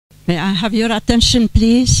May I have your attention,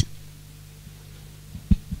 please?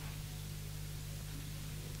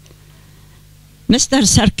 Mr.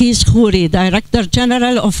 Sarkis Khouri, Director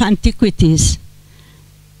General of Antiquities,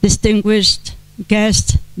 distinguished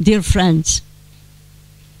guests, dear friends.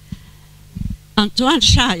 Antoine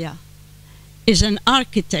Chaaya is an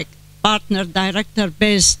architect, partner director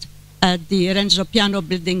based at the Renzo Piano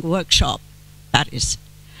Building Workshop, Paris.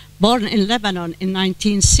 Born in Lebanon in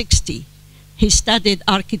 1960, he studied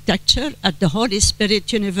architecture at the Holy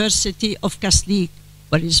Spirit University of Kaslik,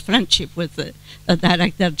 where his friendship with the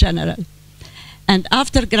Director General. And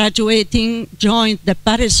after graduating, joined the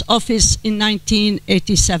Paris office in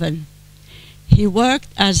 1987. He worked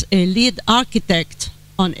as a lead architect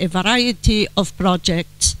on a variety of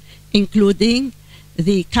projects, including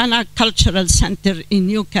the Kana Cultural Center in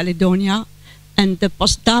New Caledonia and the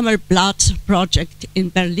Potsdamer Platz project in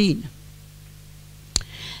Berlin.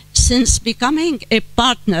 Since becoming a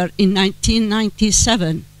partner in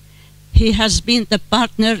 1997, he has been the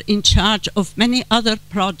partner in charge of many other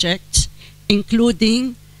projects,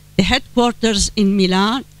 including the headquarters in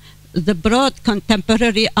Milan, the Broad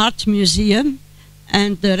Contemporary Art Museum,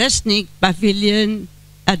 and the Resnick Pavilion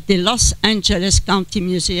at the Los Angeles County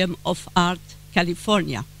Museum of Art,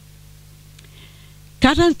 California.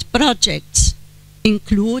 Current projects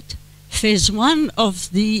include Phase 1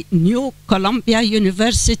 of the new Columbia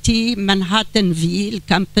University Manhattanville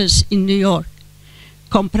campus in New York,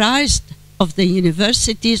 comprised of the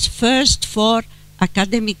university's first 4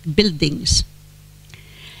 academic buildings.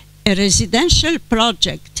 A residential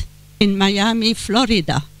project in Miami,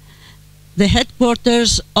 Florida, the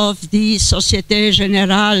headquarters of the Société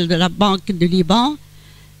Générale de la Banque du Liban,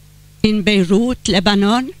 in Beirut,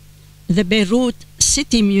 Lebanon, the Beirut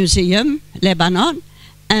City Museum, Lebanon,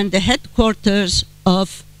 and the headquarters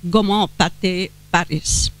of Gaumont Pathé,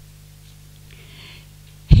 Paris.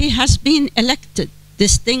 He has been elected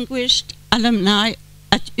Distinguished Alumni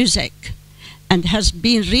at USEC and has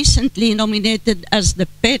been recently nominated as the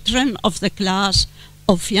Patron of the Class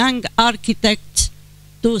of Young Architects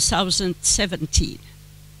 2017.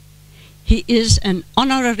 He is an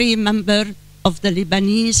honorary member of the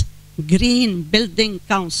Lebanese Green Building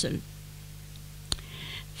Council.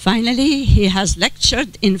 Finally, he has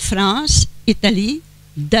lectured in France, Italy,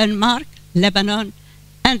 Denmark, Lebanon,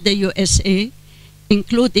 and the USA,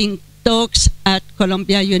 including talks at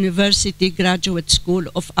Columbia University Graduate School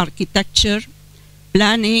of Architecture,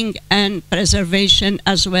 Planning and Preservation,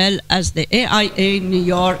 as well as the AIA New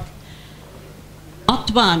York.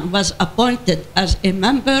 Antoine was appointed as a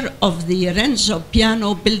member of the Renzo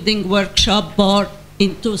Piano Building Workshop Board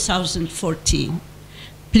in 2014.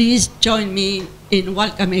 Please join me in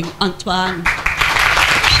welcoming Antoine.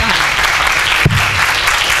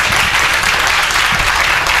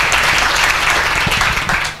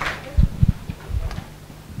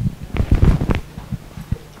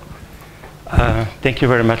 Thank you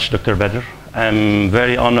very much, Dr. Badr. I'm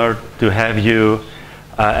very honored to have you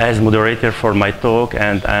as moderator for my talk,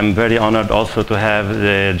 and I'm very honored also to have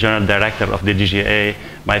the General Director of the DGA,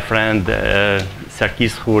 my friend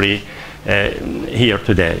Sarkis Khouri, here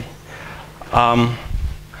today.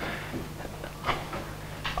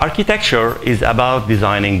 Architecture is about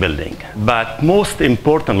designing building, but most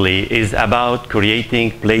importantly is about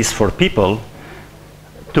creating place for people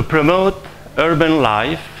to promote urban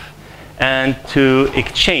life and to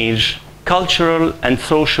exchange cultural and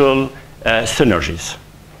social synergies.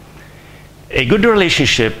 A good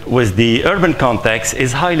relationship with the urban context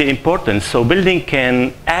is highly important, so building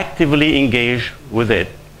can actively engage with it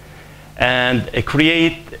and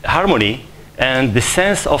create harmony and the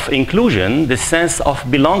sense of inclusion, the sense of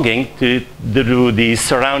belonging to the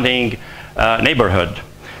surrounding neighborhood.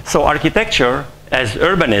 So architecture as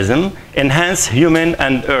urbanism enhance human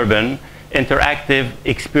and urban interactive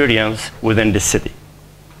experience within the city.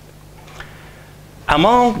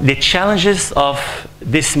 Among the challenges of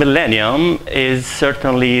this millennium is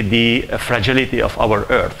certainly the fragility of our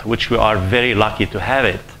Earth, which we are very lucky to have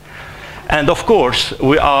it. And of course,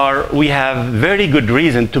 we have very good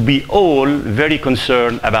reason to be all very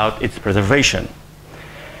concerned about its preservation.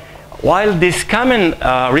 While this common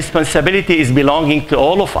responsibility is belonging to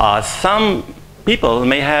all of us, some people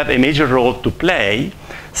may have a major role to play,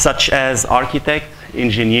 such as architect,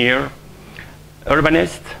 engineer,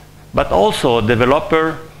 urbanist, but also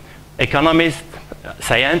developer, economist,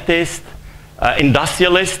 scientist,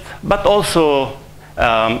 industrialist, but also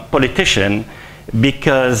politician,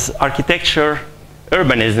 because architecture,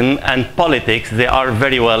 urbanism, and politics, they are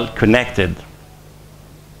very well connected.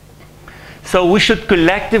 So we should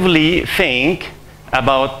collectively think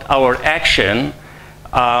about our action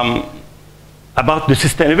about the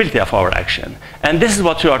sustainability of our action. And this is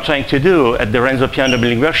what we are trying to do at the Renzo Piano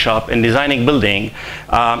Building Workshop in designing building.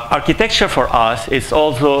 Architecture for us is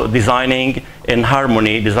also designing in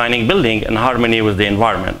harmony, designing building in harmony with the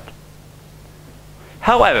environment.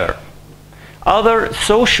 However, other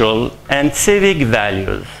social and civic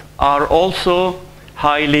values are also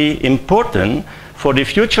highly important for the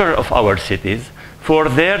future of our cities, for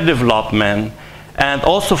their development, and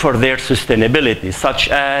also for their sustainability, such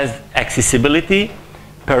as accessibility,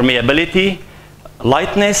 permeability,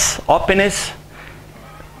 lightness, openness,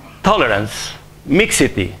 tolerance,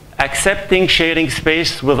 mixity, accepting sharing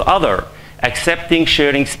space with others, accepting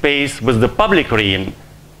sharing space with the public realm,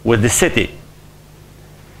 with the city.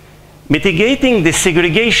 Mitigating the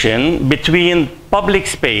segregation between public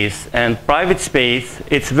space and private space,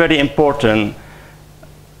 it's very important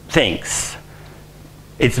things.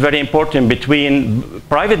 It's very important between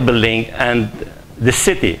private building and the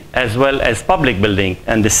city, as well as public building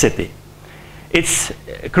and the city. It's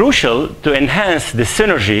crucial to enhance the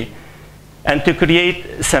synergy and to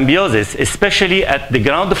create symbiosis, especially at the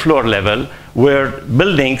ground floor level where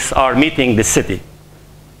buildings are meeting the city.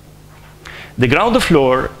 The ground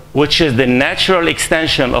floor, which is the natural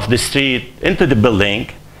extension of the street into the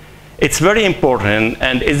building, it's very important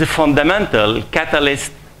and is a fundamental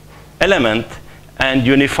catalyst element and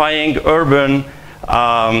unifying urban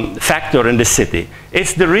factor in the city.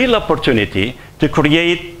 It's the real opportunity to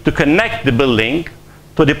connect the building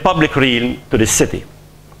to the public realm, to the city.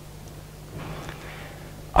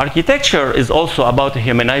 Architecture is also about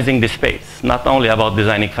humanizing the space, not only about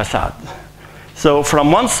designing facade. So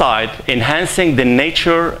from one side, enhancing the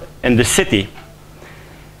nature in the city,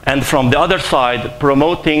 and from the other side,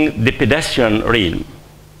 promoting the pedestrian realm.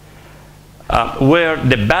 Where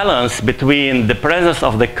the balance between the presence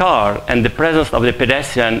of the car and the presence of the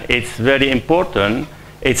pedestrian is very important,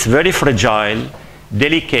 it's very fragile,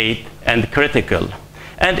 delicate, and critical.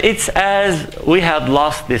 And it's as we had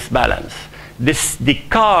lost this balance. The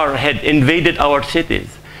car had invaded our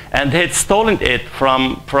cities and had stolen it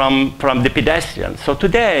from the pedestrian. So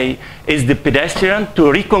today is the pedestrian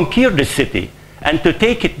to reconquer the city and to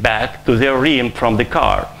take it back to their realm from the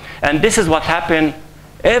car. And this is what happened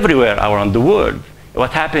everywhere around the world.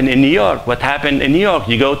 What happened in New York? What happened in New York?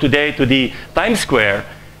 You go today to the Times Square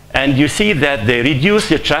and you see that they reduce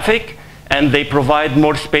the traffic and they provide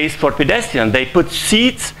more space for pedestrians. They put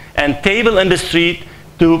seats and tables in the street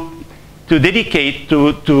to dedicate,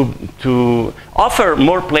 to offer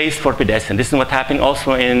more place for pedestrians. This is what happened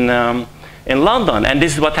also in London, and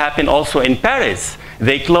this is what happened also in Paris.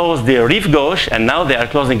 They closed the Rive Gauche and now they are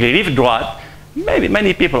closing the Rive Droite. Maybe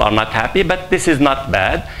many people are not happy, but this is not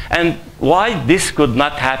bad. And why this could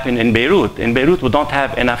not happen in Beirut? In Beirut, we don't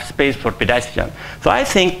have enough space for pedestrians. So I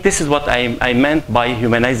think this is what I meant by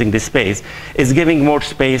humanizing the space, is giving more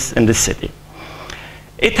space in the city.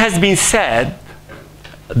 It has been said,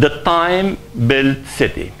 the time built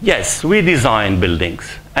city. Yes, we design buildings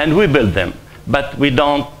and we build them, but we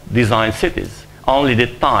don't design cities. Only the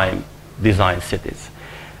time designs cities.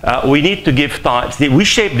 We need to give time. See, we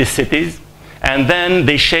shape the cities, and then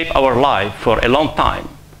they shape our life for a long time,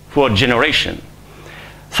 for a generation.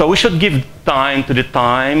 So we should give time to the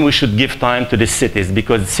time, we should give time to the cities,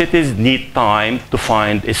 because cities need time to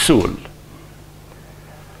find a soul.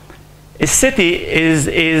 A city is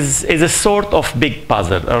a sort of big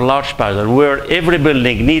puzzle, or large puzzle, where every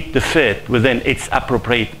building needs to fit within its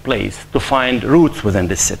appropriate place to find roots within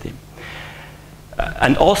the city.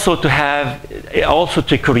 And also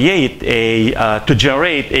to create to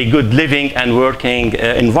generate a good living and working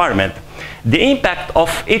environment. The impact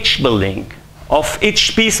of each building, of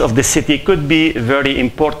each piece of the city could be very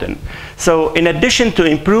important. So in addition to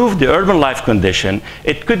improve the urban life condition,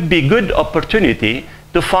 it could be good opportunity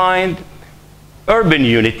to find urban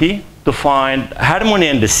unity, to find harmony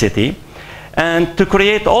in the city, and to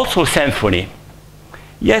create also symphony.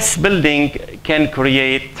 Yes, building can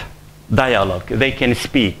create dialogue, they can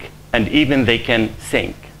speak, and even they can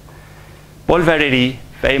sing. Paul Valéry,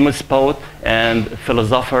 famous poet and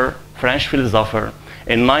philosopher, French philosopher,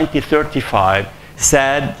 in 1935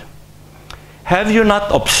 said, "Have you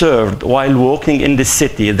not observed while walking in the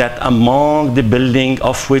city that among the buildings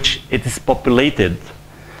of which it is populated,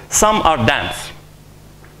 some are dance,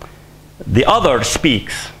 the other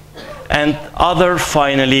speaks, and other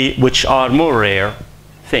finally, which are more rare,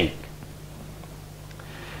 think."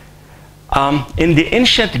 In the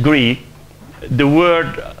ancient Greek, the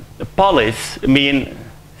word polis means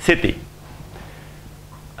city.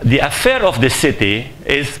 The affair of the city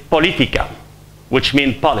is politica, which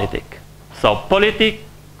means politic. So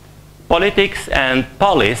politics and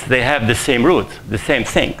polis, they have the same roots, the same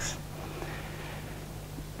things.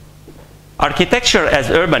 Architecture as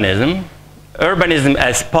urbanism, urbanism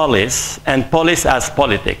as polis, and polis as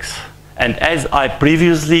politics. And as I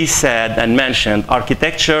previously said and mentioned,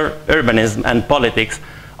 architecture, urbanism, and politics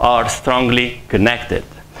are strongly connected.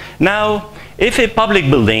 Now, if a public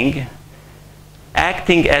building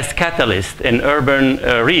acting as catalyst in urban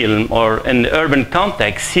realm or in urban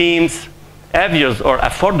context seems obvious or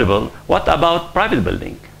affordable, what about private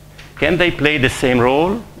building? Can they play the same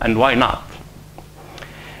role, and why not?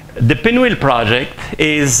 The Pinwheel project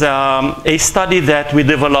is a study that we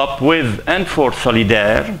developed with and for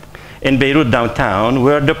Solidaire in Beirut downtown,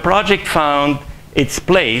 where the project found its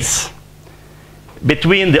place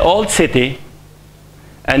between the old city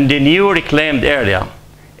and the new reclaimed area.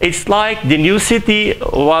 It's like the new city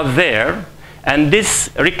was there, and this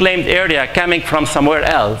reclaimed area coming from somewhere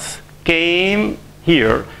else came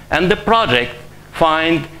here, and the project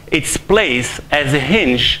find its place as a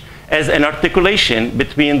hinge, as an articulation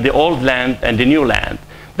between the old land and the new land.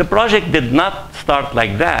 The project did not start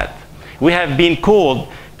like that. We have been called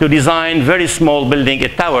to design very small building, a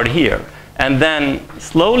tower here, and then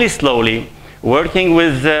slowly, working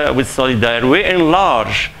with Solidaire, we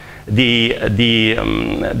enlarge the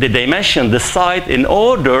dimension, the site, in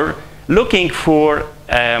order looking for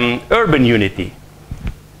urban unity.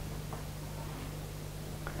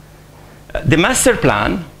 The master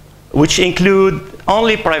plan, which include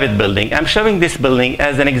only private building. I'm showing this building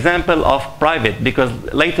as an example of private because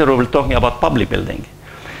later we will be talking about public building.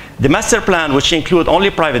 The master plan, which include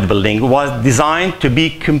only private building, was designed to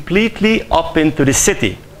be completely open to the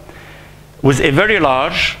city, with a very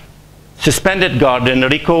large suspended garden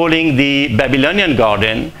recalling the Babylonian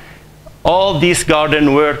garden. All these gardens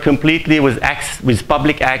were completely with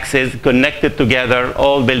public access, connected together,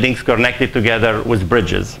 all buildings connected together with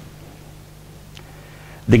bridges.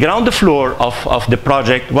 The ground floor of the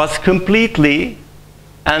project was completely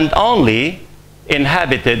and only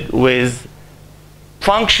inhabited with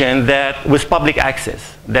function that was public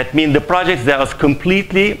access. That means the project that was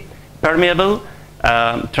completely permeable,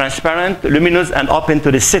 transparent, luminous, and open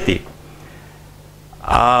to the city.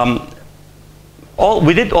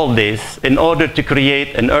 We did all this in order to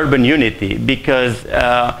create an urban unity, because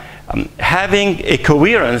having a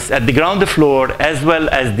coherence at the ground floor as well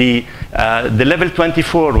as the level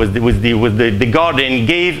 24 with the garden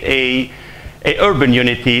gave a urban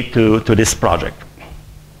unity to this project.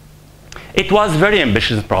 It was a very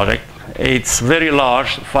ambitious project. It's very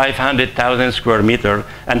large, 500,000 square meters,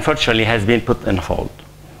 unfortunately has been put on hold.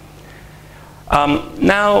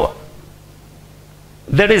 Now,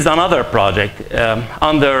 there is another project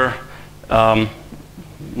under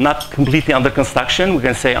not completely under construction, we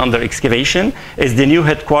can say under excavation, is the new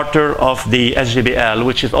headquarters of the SGBL,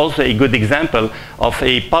 which is also a good example of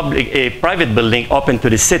a private building open to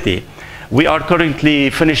the city. We are currently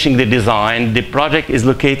finishing the design. The project is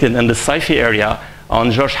located in the Saifi area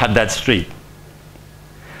on George Haddad Street.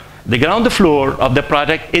 The ground floor of the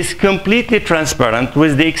project is completely transparent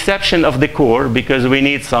with the exception of the core, because we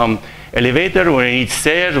need some elevator, we need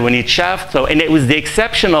stairs, we need shaft. So, and it was the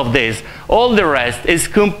exception of this. All the rest is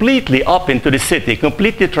completely open to the city,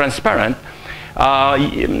 completely transparent,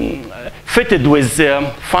 fitted with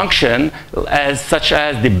function such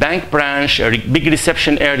as the bank branch, a big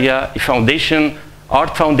reception area, a foundation,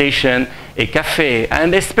 art foundation, a cafe,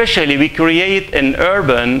 and especially we create an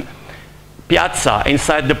urban piazza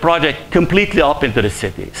inside the project completely open to the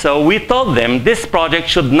city. So we told them this project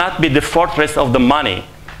should not be the fortress of the money.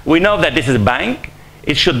 We know that this is a bank.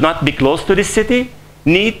 It should not be close to the city,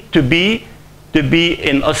 need to be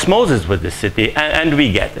in osmosis with the city, and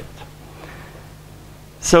we get it.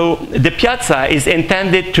 So the piazza is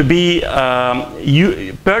intended to be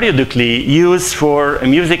periodically used for a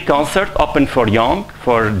music concert, open for young,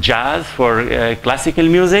 for jazz, for classical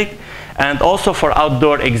music, and also for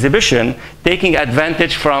outdoor exhibition, taking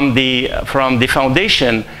advantage from the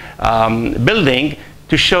foundation building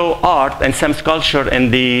to show art and some sculpture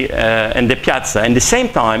in the piazza. At the same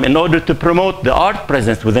time, in order to promote the art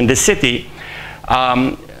presence within the city,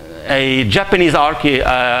 a Japanese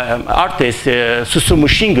artist, Susumu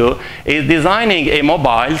Shingo, is designing a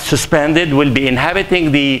mobile suspended, will be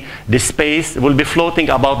inhabiting the space, will be floating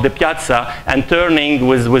about the piazza and turning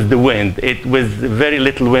with the wind. With very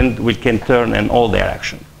little wind, we can turn in all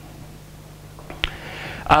directions.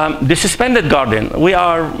 The suspended garden, we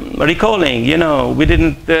are recalling, you know, we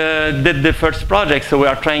did the first project, so we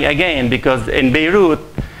are trying again, because in Beirut,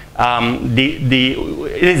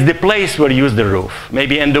 it is the place where you use the roof.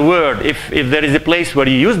 Maybe in the world, if there is a place where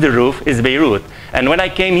you use the roof, is Beirut. And when I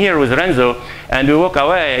came here with Renzo and we walk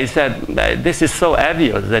away, I said, this is so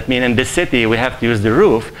obvious. That means in this city we have to use the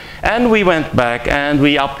roof. And we went back and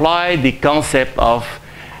we applied the concept of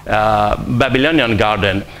Babylonian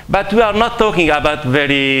garden. But we are not talking about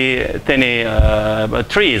very tiny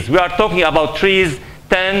trees. We are talking about trees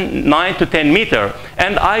 9 to 10 meters.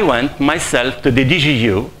 And I went myself to the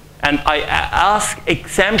DGU and I asked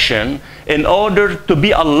exemption in order to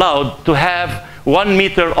be allowed to have 1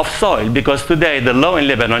 meter of soil, because today the law in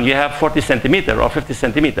Lebanon, you have 40 centimeters or 50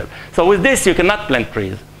 centimeters. So with this, you cannot plant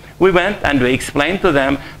trees. We went and we explained to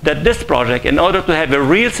them that this project, in order to have a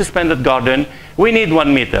real suspended garden, we need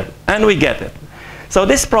 1 meter, and we get it. So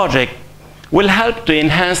this project will help to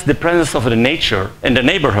enhance the presence of the nature in the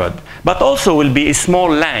neighborhood, but also will be a small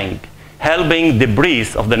lane, helping the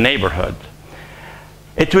breeze of the neighborhood.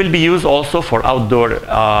 It will be used also for outdoor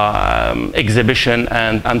exhibition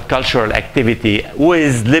and cultural activity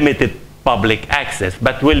with limited public access,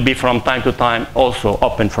 but will be from time to time also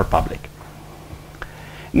open for public.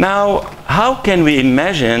 Now, how can we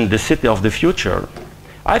imagine the city of the future?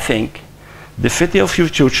 I think the city of the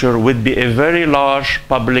future would be a very large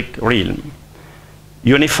public realm,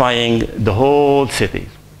 unifying the whole city.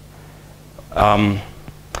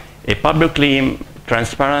 A publicly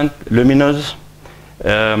transparent, luminous,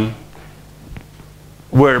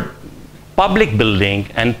 where public building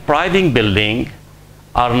and private building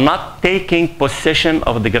are not taking possession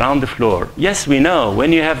of the ground floor. Yes, we know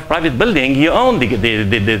when you have private building, you own the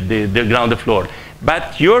ground floor.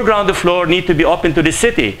 But your ground floor needs to be open to the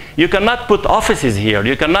city. You cannot put offices here.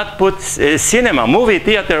 You cannot put cinema, movie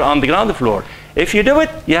theater on the ground floor. If you do it,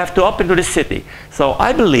 you have to open to the city. So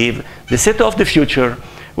I believe the city of the future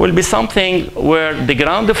will be something where the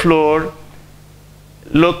ground floor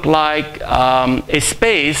look like a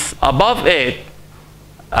space above it.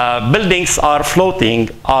 Buildings are floating,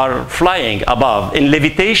 are flying above, in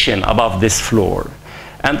levitation above this floor.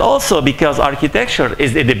 And also because architecture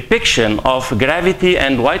is a depiction of gravity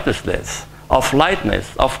and weightlessness, of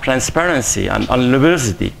lightness, of transparency and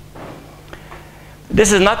luminosity.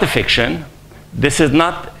 This is not a fiction. This is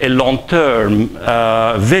not a long-term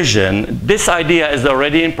vision. This idea is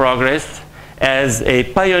already in progress as a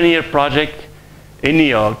pioneer project in New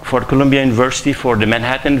York for Columbia University, for the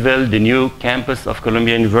Manhattanville, the new campus of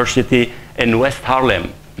Columbia University in West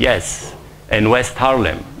Harlem. Yes, in West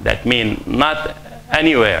Harlem. That means not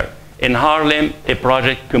anywhere. In Harlem, a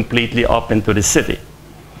project completely open to the city.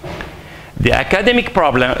 The academic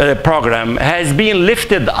program has been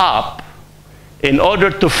lifted up in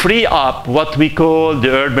order to free up what we call the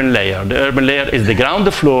urban layer. The urban layer is the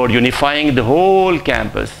ground floor unifying the whole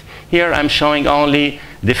campus. Here I'm showing only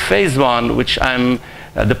the phase 1, which I'm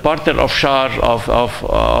the partner of charge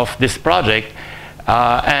of this project.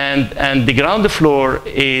 And the ground floor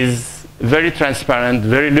is very transparent,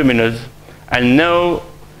 very luminous, and now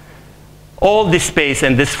all the space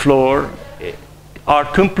in this floor are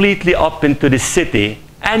completely open to the city.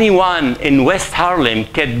 Anyone in West Harlem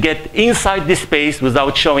can get inside this space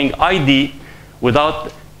without showing ID,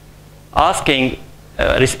 without asking,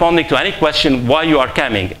 responding to any question why you are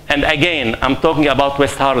coming. And again, I'm talking about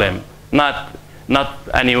West Harlem, not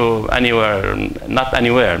anywhere.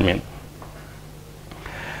 I mean.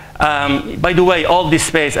 By the way, all this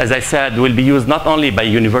space, as I said, will be used not only by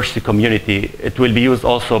university community, it will be used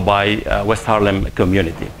also by West Harlem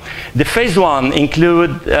community. The phase 1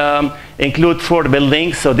 include 4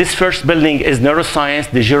 buildings. So this first building is neuroscience.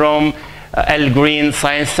 The Jerome L. Green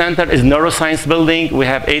Science Center is neuroscience building. We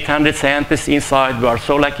have 800 scientists inside. We are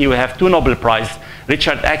so lucky. We have 2 Nobel Prize,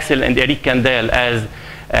 Richard Axel and Eric Kandel,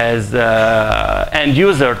 as end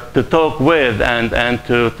user to talk with and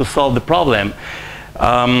to solve the problem.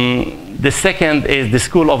 The second is the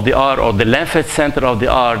School of the Art, or the Lamfett Center of the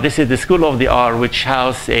Art. This is the School of the Art, which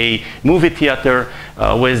houses a movie theater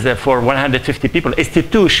for 150 people. It's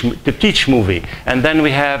to teach movie. And then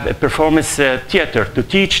we have a performance theater to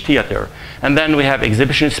teach theater. And then we have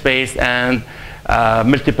exhibition space and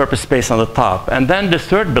multi-purpose space on the top. And then the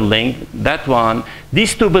third building, that one,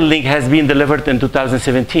 these 2 buildings has been delivered in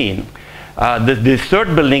 2017. The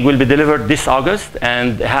third building will be delivered this August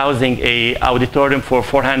and housing a auditorium for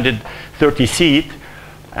 430 seats.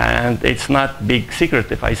 And it's not big secret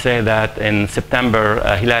if I say that in September,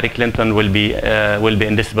 Hillary Clinton will be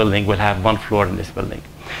in this building, will have 1 floor in this building.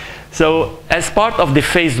 So as part of the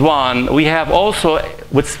phase 1, we have also,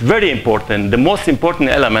 what's very important, the most important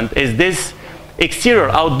element is this exterior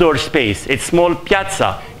outdoor space. It's small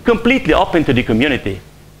piazza, completely open to the community.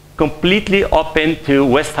 Completely open to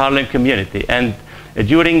West Harlem community. And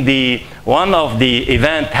during one of the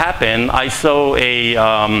event happened, I saw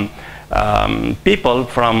people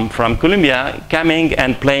from Colombia coming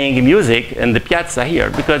and playing music in the piazza here,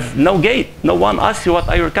 because no gate, no one asks you what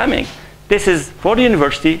are you coming. This is for the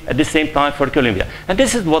university, at the same time for Colombia. And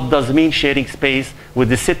this is what does mean sharing space with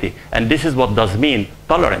the city. And this is what does mean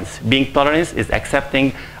tolerance. Being tolerant is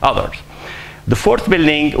accepting others. The fourth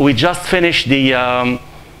building, we just finished the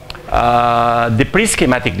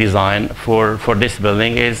pre-schematic design for this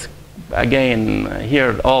building. Is again,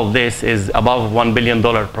 here all this is above $1 billion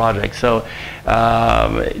project. So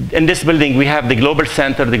in this building we have the Global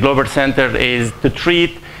Center. The Global Center is to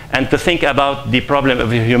treat and to think about the problem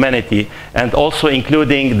of humanity, and also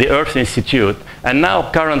including the Earth Institute. And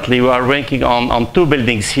now currently we are working on two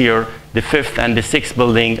buildings here, the fifth and the sixth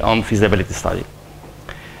building on feasibility study.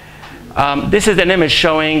 This is an image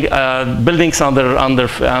showing buildings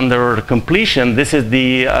under completion. This is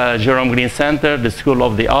the Jerome Green Center, the School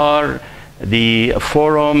of the Art, the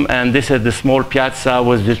Forum, and this is the small piazza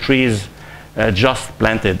with the trees just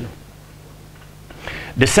planted.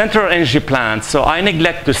 The Central Energy Plant, so I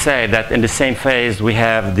neglect to say that in the same phase we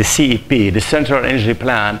have the CEP, the Central Energy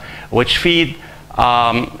Plant, which feed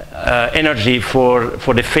energy for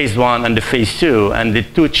the phase 1 and the phase 2, and the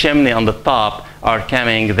two chimneys on the top are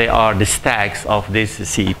coming, they are the stacks of this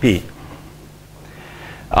CEP.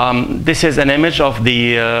 This is an image of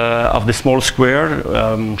the small square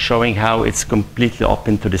showing how it's completely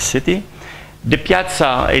open to the city. The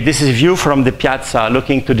piazza, this is a view from the piazza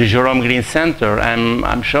looking to the Jerome Green Center, and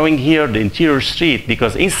I'm showing here the interior street,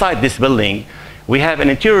 because inside this building we have an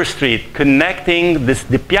interior street connecting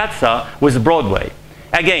the piazza with Broadway.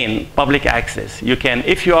 Again, public access. You can,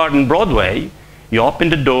 if you are in Broadway, you open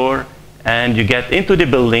the door and you get into the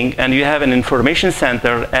building, and you have an information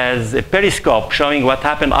center as a periscope showing what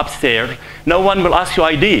happened upstairs. No one will ask you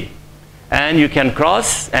ID, and you can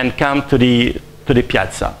cross and come to the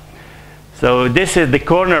piazza. So this is the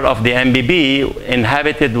corner of the MBB,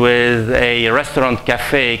 inhabited with a restaurant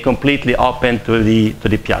cafe completely open to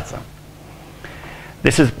the piazza.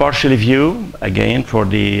 This is partially view again for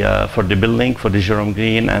the building, for the Jerome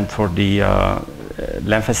Green, and for the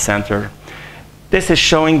Lamphas Center. This is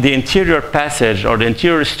showing the interior passage or the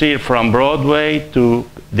interior street from Broadway to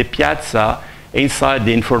the piazza inside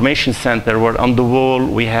the information center, where on the wall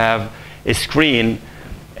we have a screen,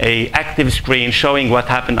 an active screen showing what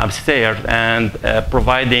happened upstairs, and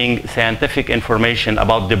providing scientific information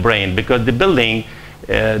about the brain, because the building,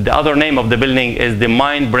 the other name of the building is the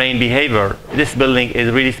mind-brain behavior. This building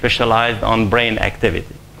is really specialized on brain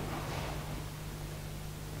activity.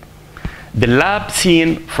 The lab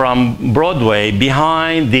seen from Broadway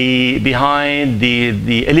behind the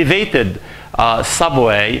elevated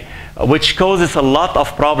subway, which causes a lot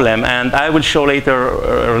of problem, and I will show later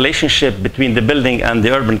a relationship between the building and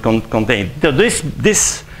the urban content. So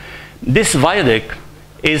this viaduct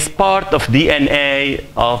is part of DNA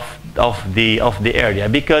of the area,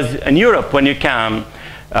 because in Europe, when you come,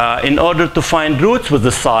 in order to find roots with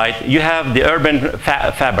the site, you have the urban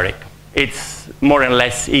fabric. It's more or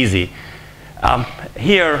less easy.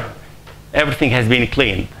 Here, everything has been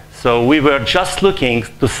cleaned. So we were just looking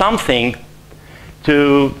to something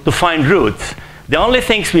to find roots. The only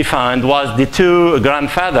things we found was the two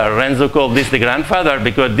grandfather. Renzo called this the grandfather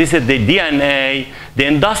because this is the DNA, the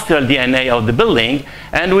industrial DNA of the building,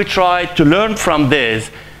 and we tried to learn from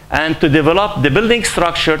this and to develop the building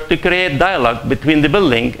structure to create dialogue between the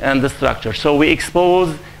building and the structure. So we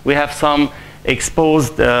have some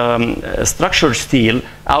exposed structured steel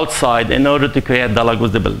outside in order to create dialogue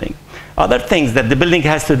with the building. Other things that the building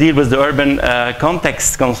has to deal with the urban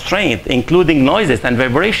context constraint, including noises and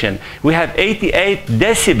vibration. We have 88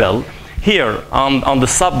 decibel here on the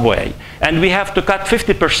subway, and we have to cut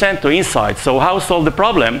 50% to inside. So how solve the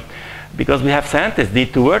problem? Because we have scientists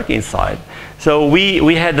need to work inside. So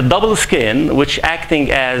we had a double skin, which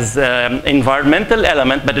acting as environmental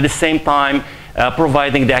element, but at the same time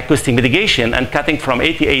providing the acoustic mitigation and cutting from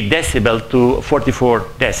 88 decibel to 44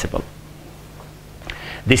 decibel.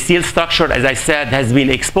 The steel structure, as I said, has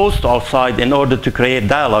been exposed outside in order to create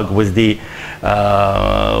dialogue with the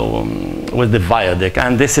viaduct.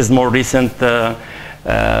 And this is more recent photo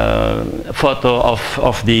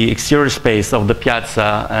of the exterior space of the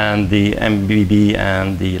piazza and the MBB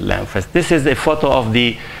and the Lamphas. This is a photo of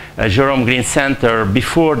the Jerome Green Center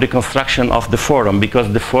before the construction of the Forum,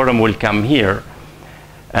 because the Forum will come here.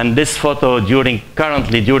 And this photo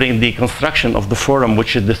currently during the construction of the Forum,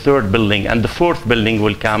 which is the third building, and the fourth building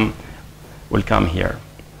will come here.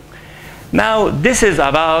 Now, this is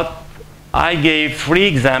about, I gave 3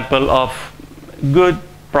 examples of good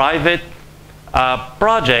private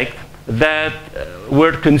projects that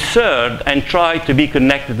were concerned and tried to be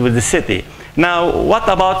connected with the city. Now, what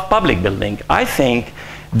about public building? I think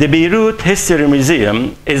the Beirut History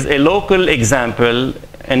Museum is a local example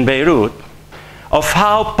in Beirut of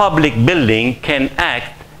how public building can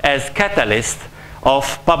act as catalyst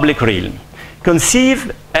of public realm.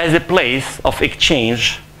 Conceived as a place of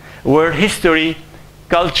exchange where history,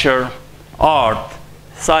 culture, art,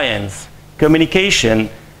 science, communication,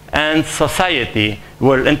 and society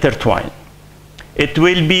were intertwined. It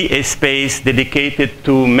will be a space dedicated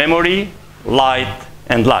to memory, light,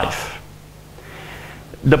 and life.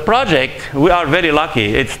 The project, we are very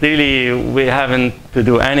lucky. It's really, we haven't to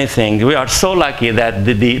do anything. We are so lucky that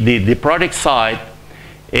the project site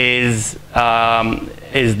is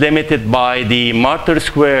limited by the Martyr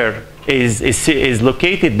Square, is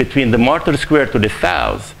located between the Martyr Square to the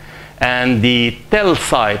south and the Tel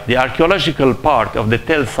site, the archaeological part of the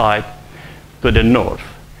Tel site to the north.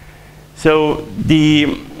 So the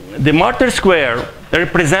Martyr Square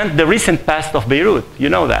represents the recent past of Beirut. You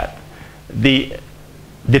know that.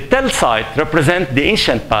 The Tel site represents the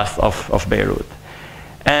ancient past of Beirut.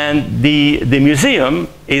 And the museum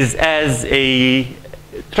is as a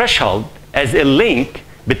threshold, as a link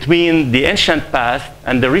between the ancient past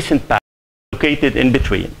and the recent past located in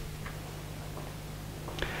between.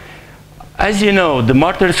 As you know, the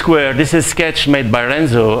Martyr Square, this is a sketch made by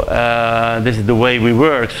Renzo. This is the way we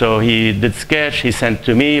work. So he did sketch, he sent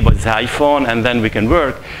to me with his iPhone, and then we can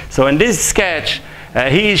work. So in this sketch,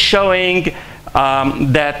 he is showing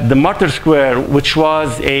that the Martyr Square, which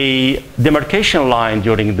was a demarcation line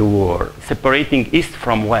during the war, separating East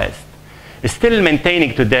from West, is still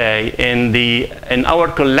maintaining today in our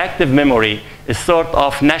collective memory a sort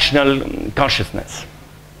of national consciousness.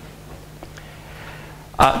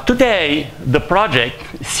 Today, the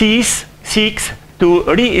project seeks to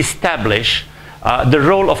re-establish the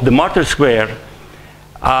role of the Martyr Square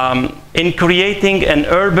in creating an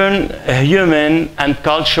urban, human, and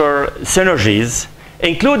cultural synergies,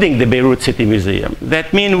 including the Beirut City Museum.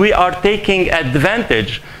 That means we are taking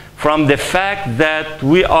advantage from the fact that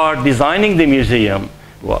we are designing the museum.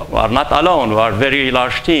 We are not alone. We are a very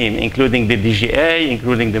large team, including the DGA,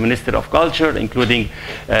 including the Minister of Culture, including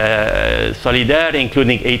Solidaire,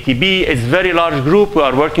 including ATB. It's a very large group. We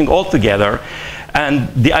are working all together. And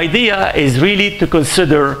the idea is really to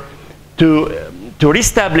consider to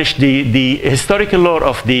reestablish the historical lore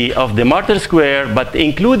of the Martyr Square, but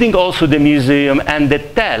including also the museum and the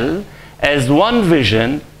Tel as one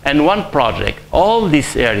vision and one project. All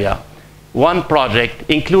this area, one project,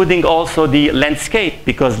 including also the landscape,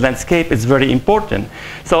 because landscape is very important.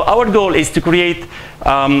 So our goal is to create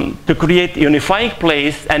a unifying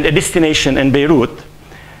place and a destination in Beirut.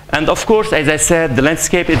 And of course, as I said, the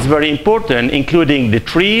landscape is very important, including the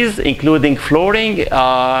trees, including flooring,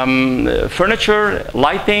 furniture,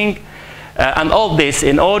 lighting, and all this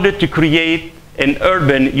in order to create an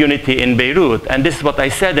urban unity in Beirut. And this is what I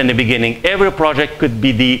said in the beginning. Every project could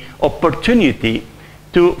be the opportunity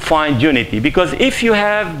to find unity. Because if you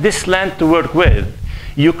have this land to work with,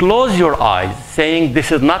 you close your eyes saying,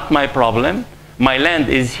 this is not my problem, my land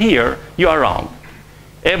is here, you are wrong.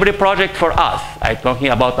 Every project for us, I'm talking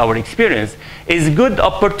about our experience, is a good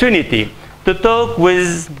opportunity to talk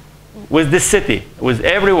with the city, with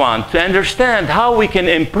everyone, to understand how we can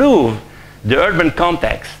improve the urban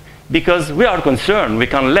context. Because we are concerned, we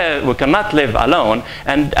cannot live alone.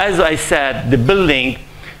 And as I said, the building,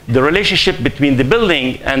 the relationship between the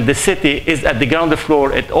building and the city is at the ground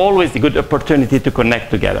floor. It's always a good opportunity to connect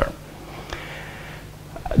together.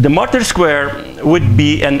 The Martyr Square would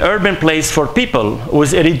be an urban place for people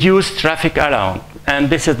with a reduced traffic around. And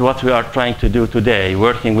this is what we are trying to do today,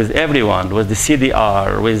 working with everyone, with the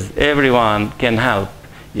CDR, with everyone can help.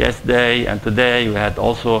 Yesterday and today we had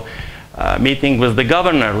also a meeting with the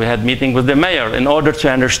governor, we had a meeting with the mayor in order to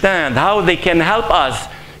understand how they can help us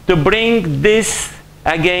to bring this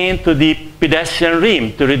again to the pedestrian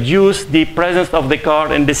rim, to reduce the presence of the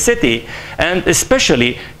car in the city, and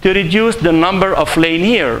especially to reduce the number of lanes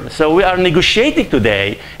here. So we are negotiating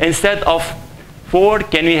today, instead of 4,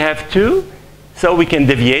 can we have 2? So we can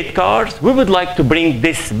deviate cars. We would like to bring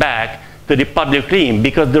this back to the public rim,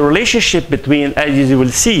 because the relationship between, as you will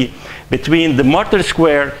see, between the Martyr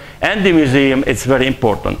Square and the museum is very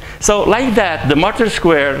important. So like that, the Martyr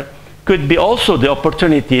Square could be also the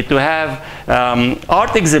opportunity to have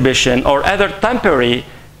art exhibition or other temporary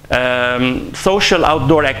social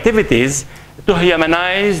outdoor activities to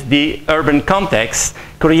humanize the urban context,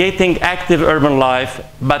 creating active urban life,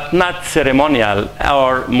 but not ceremonial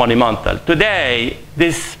or monumental. Today,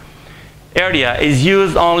 this area is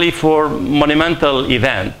used only for monumental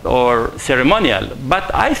event or ceremonial,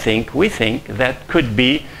 but we think that could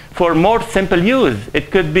be for more simple use.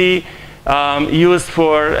 It could be used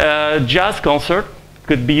for jazz concert,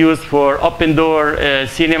 could be used for open-door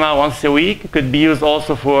cinema once a week, could be used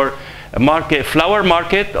also for flower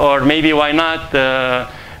market, or maybe why not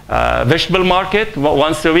vegetable market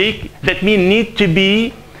once a week. That means need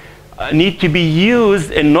to be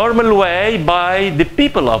used in normal way by the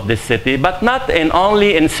people of the city, but not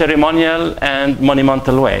only in ceremonial and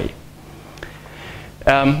monumental way.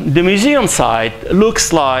 The museum site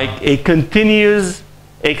looks like a continuous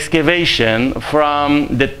excavation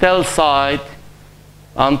from the Tel site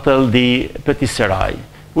until the Petit Serai.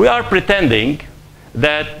 We are pretending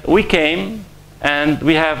that we came and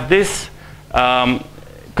we have this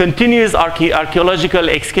continuous archaeological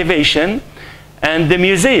excavation, and the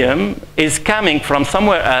museum is coming from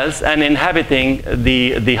somewhere else and inhabiting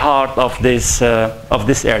the heart of this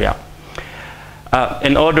area.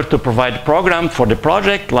 In order to provide a program for the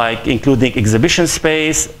project, like including exhibition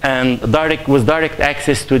space and with direct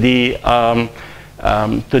access to the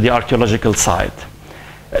archaeological site.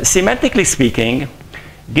 Semantically speaking,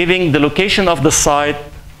 giving the location of the site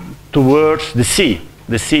towards the sea.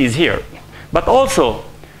 The sea is here. But also,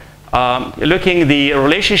 looking the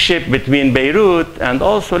relationship between Beirut and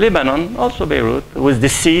also Lebanon, also Beirut, with the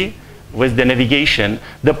sea, with the navigation.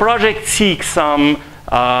 The project seeks some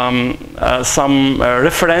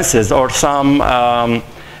references or some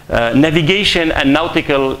navigation and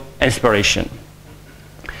nautical inspiration.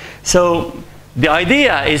 So the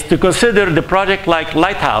idea is to consider the project like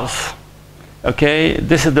lighthouse. Okay,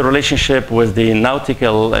 this is the relationship with the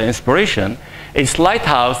nautical inspiration. It's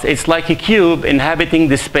lighthouse, it's like a cube inhabiting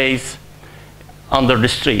the space under the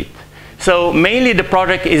street. So mainly the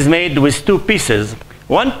project is made with two pieces.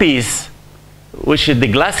 One piece, which is the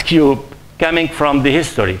glass cube, coming from the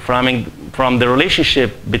history, from the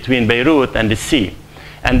relationship between Beirut and the sea.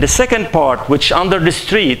 And the second part, which under the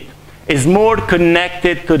street, is more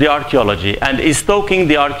connected to the archaeology and is talking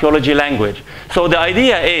the archaeology language. So the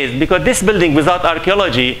idea is, because this building without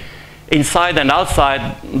archaeology, inside and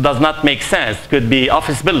outside, does not make sense. It could be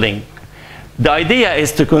office building. The idea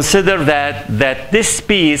is to consider that this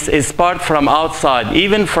piece is part from outside,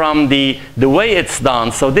 even from the way it's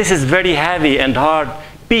done. So this is very heavy and hard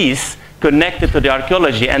piece connected to the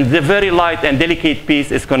archaeology, and the very light and delicate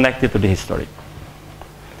piece is connected to the history.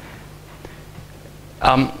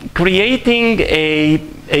 Creating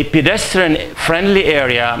a pedestrian-friendly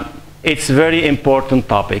area, it's a very important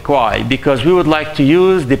topic. Why? Because we would like to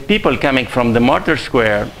use the people coming from the Martyr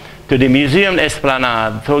Square to the museum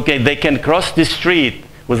esplanade, so they can cross the street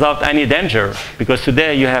without any danger, because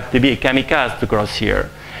today you have to be a kamikaze to cross here.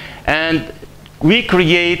 And we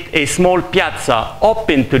create a small piazza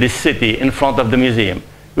open to the city in front of the museum.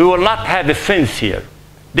 We will not have a fence here.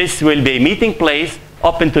 This will be a meeting place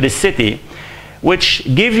open to the city, which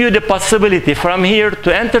give you the possibility from here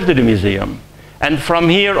to enter to the museum, and from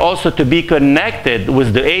here also to be connected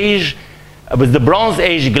with the Bronze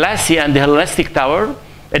Age glacis and the Hellenistic Tower.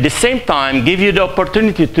 At the same time, give you the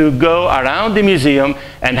opportunity to go around the museum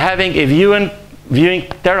and having a viewing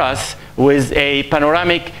terrace with a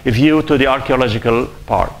panoramic view to the archaeological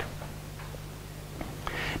part.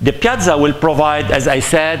 The piazza will provide, as I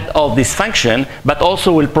said, all this function, but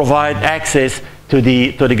also will provide access to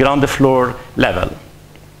the ground floor level.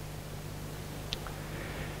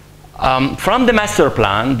 From the master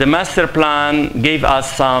plan gave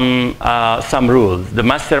us some rules. The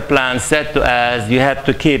master plan said to us, you have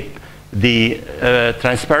to keep the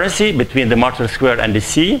transparency between the Martyr Square and the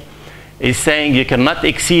sea. It's saying you cannot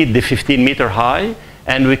exceed the 15-meter high,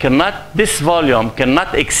 and this volume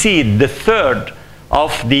cannot exceed the third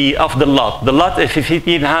of the lot. The lot is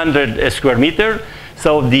 1,500 square meter.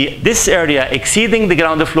 So this area exceeding the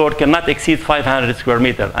ground floor cannot exceed 500 square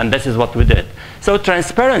meter, and this is what we did. So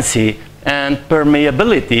transparency and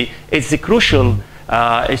permeability is a crucial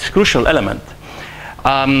element.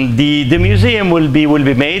 The museum will be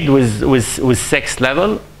made with six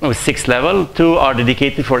level. 2 are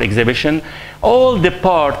dedicated for exhibition. All the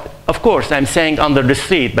part, of course, I'm saying under the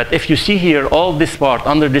street, but if you see here, all this part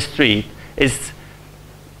under the street is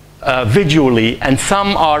visually, and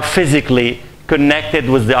some are physically connected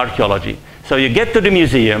with the archaeology. So you get to the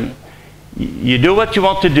museum, you do what you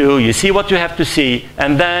want to do, you see what you have to see,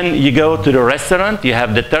 and then you go to the restaurant, you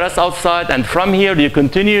have the terrace outside, and from here you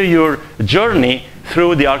continue your journey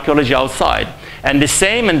through the archaeology outside. And the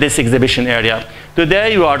same in this exhibition area.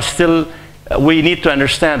 Today we need to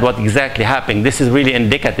understand what exactly happened. This is really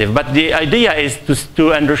indicative, but the idea is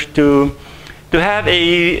to have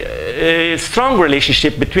a strong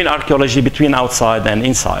relationship between archaeology, between outside and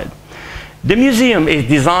inside. The museum is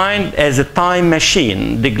designed as a time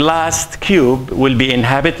machine. The glass cube will be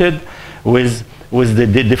inhabited with with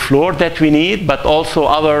the floor that we need, but also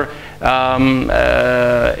other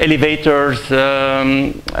elevators,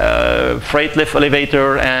 freight lift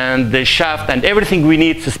elevator, and the shaft, and everything we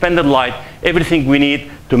need, suspended light, everything we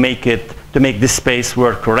need to make this space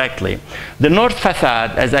work correctly. The north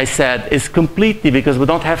facade, as I said, is completely, because we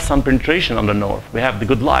don't have sun penetration on the north. We have the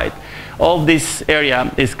good light. All this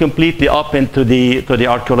area is completely open to the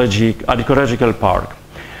archaeological park.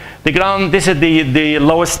 The ground, this is the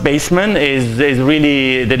lowest basement, is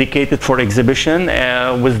really dedicated for exhibition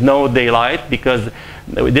with no daylight, because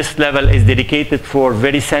this level is dedicated for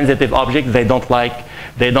very sensitive objects. They don't like,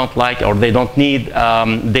 or they don't need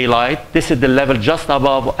daylight. This is the level just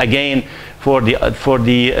above, again, for the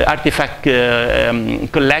artifact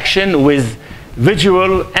collection with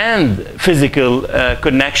visual and physical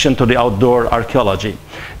connection to the outdoor archaeology.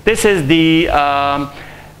 This is the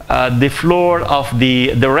floor of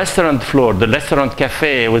the restaurant floor, the restaurant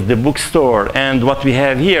cafe with the bookstore. And what we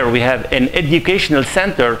have here, we have an educational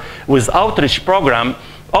center with outreach program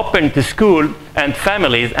open to school and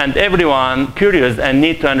families and everyone curious and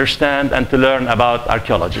need to understand and to learn about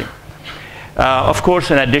archaeology. Of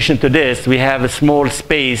course, in addition to this, we have a small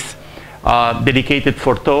space dedicated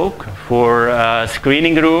for talk, for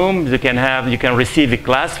screening room. You can receive a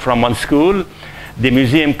class from one school. The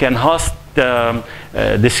museum can host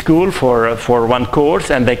the school for one course,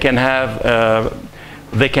 and they can have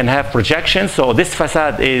projections. So this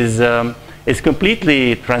facade is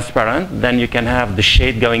completely transparent. Then you can have the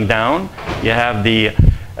shade going down. You have the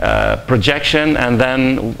projection, and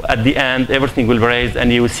then at the end everything will be raised,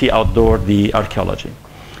 and you will see outdoor the archaeology.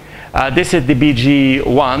 This is the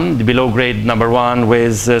BG1, the below grade number 1,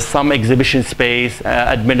 with some exhibition space,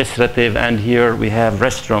 administrative, and here we have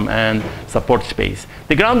restroom and support space.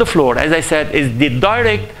 The ground floor, as I said, is the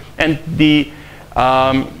direct and the,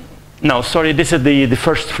 no, sorry, this is the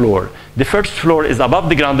first floor. The first floor is above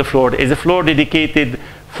the ground floor, is a floor dedicated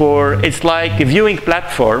for, it's like a viewing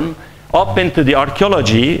platform open to the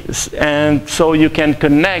archaeology, and so you can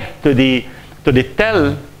connect to the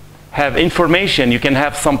have information. You can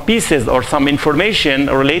have some pieces or some information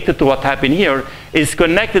related to what happened here is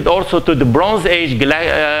connected also to the Bronze Age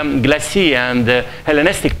glacis and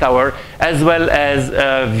Hellenistic tower, as well as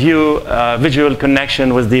visual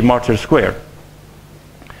connection with the Martyr Square.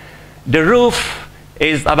 The roof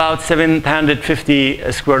is about 750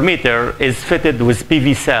 square meter, is fitted with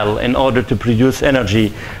PV cell in order to produce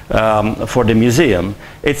energy for the museum.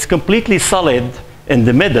 It's completely solid in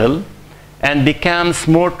the middle and becomes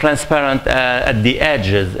more transparent at the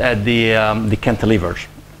edges, at the cantilevers.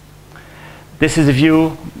 This is a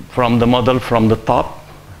view from the model from the top.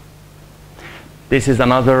 This is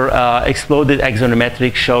another exploded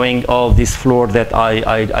axonometric showing all this floor that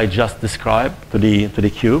I just described to the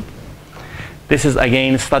cube. This is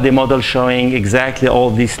again a study model showing exactly all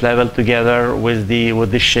these levels together with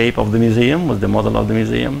the shape of the museum, with the model of the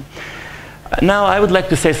museum. Now I would like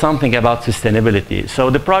to say something about sustainability. So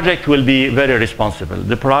the project will be very responsible.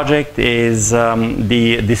 The project is,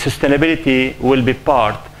 the sustainability will be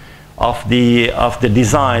part of the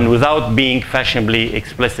design without being fashionably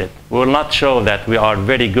explicit. We will not show that we are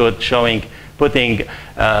very good putting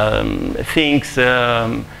things,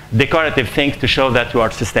 decorative things to show that you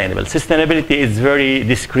are sustainable. Sustainability is very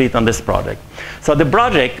discreet on this project. So the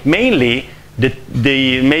project mainly,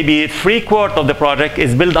 maybe 3/4 of the project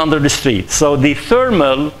is built under the street. So the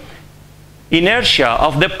thermal inertia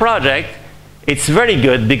of the project, it's very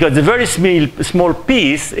good because a very small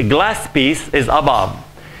piece, a glass piece, is above.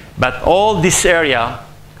 But all this area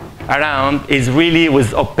around is really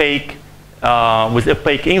with opaque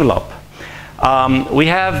envelope. We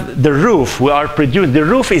have the roof. The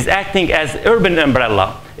roof is acting as urban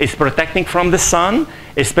umbrella. It's protecting from the sun,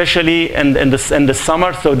 especially in the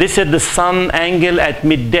summer. So this is the sun angle at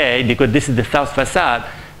midday because this is the south facade.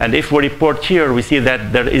 And if we report here, we see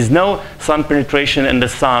that there is no sun penetration in the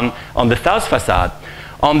sun on the south facade.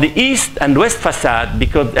 On the east and west facade,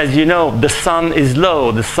 because as you know, the sun is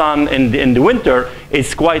low. The sun in the winter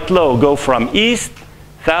is quite low. Go from east,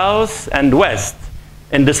 south, and west.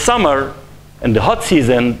 In the summer, in the hot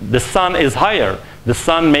season, the sun is higher. The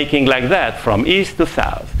sun making like that from east to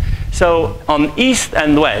south. So on east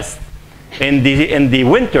and west, in the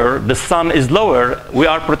winter, the sun is lower. We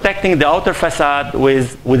are protecting the outer facade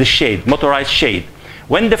with a shade, motorized shade.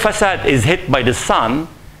 When the facade is hit by the sun,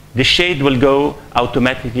 the shade will go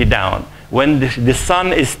automatically down. When the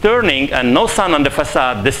sun is turning and no sun on the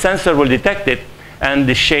facade, the sensor will detect it and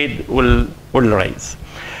the shade will raise.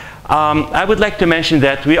 I would like to mention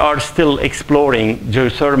that we are still exploring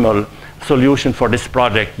geothermal solution for this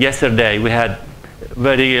project. Yesterday we had a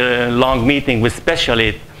very long meeting with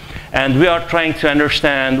specialists And we are trying to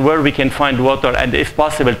understand where we can find water, and if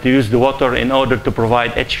possible, to use the water in order to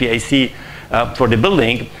provide HVAC for the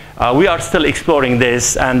building. We are still exploring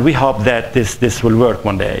this, and we hope that this will work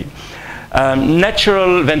one day.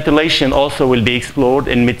 Natural ventilation also will be explored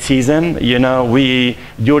in mid-season. You know,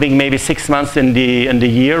 during maybe 6 months in the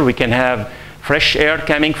year, we can have fresh air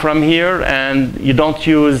coming from here, and you don't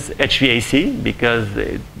use HVAC because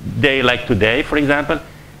day like today, for example.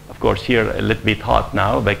 Of course, here a little bit hot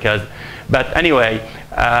now but anyway,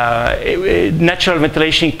 natural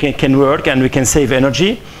ventilation can work, and we can save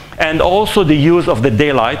energy. And also the use of the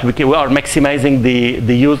daylight. We are maximizing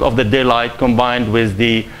the use of the daylight combined with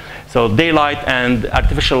so daylight and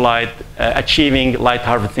artificial light, achieving light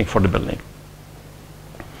harvesting for the building.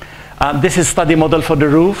 This is study model for the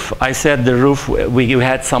roof. I said the roof, we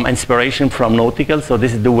had some inspiration from nautical, so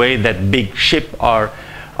this is the way that big ships are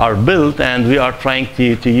built, and we are trying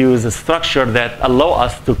to use a structure that allow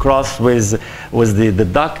us to cross with the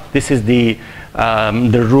duct. This is the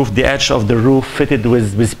roof, the edge of the roof fitted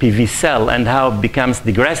with PV cell, and how it becomes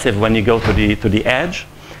degressive when you go to the edge.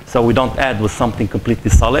 So we don't add with something completely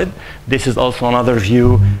solid. This is also another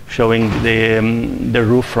view showing the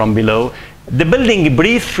roof from below. The building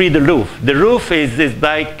breathes through the roof. The roof is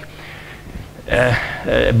like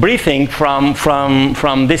breathing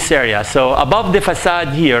from this area. So above the facade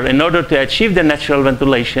here, in order to achieve the natural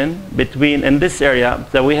ventilation in this area,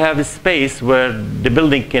 so we have a space where the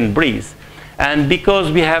building can breathe. And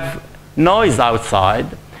because we have noise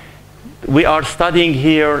outside, we are studying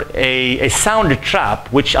here a sound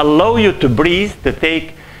trap which allow you to breathe,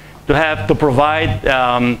 to provide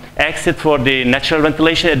exit for the natural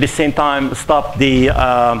ventilation, at the same time stop the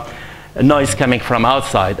noise coming from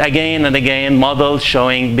outside. Again and again, models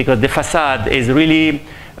showing, because the facade is really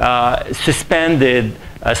suspended,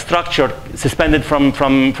 structure suspended from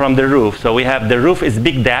the roof. So we have the roof is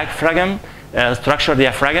big diaphragm, structure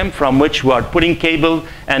diaphragm, from which we are putting cable,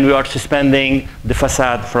 and we are suspending the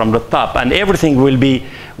facade from the top, and everything will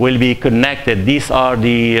be connected. These are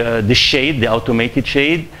the shade, the automated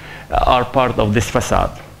shade, are part of this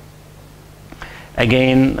facade.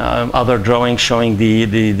 Again, other drawings showing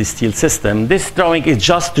the steel system. This drawing is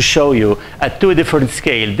just to show you at 2 different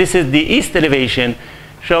scales. This is the east elevation,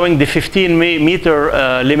 showing the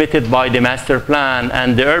 15-meter limited by the master plan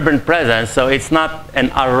and the urban presence. So it's not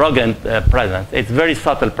an arrogant presence. It's very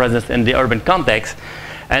subtle presence in the urban context.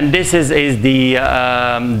 And this is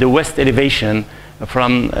the west elevation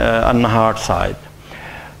from An-Nahar side.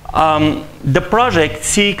 The project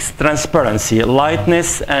seeks transparency,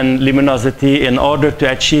 lightness, and luminosity in order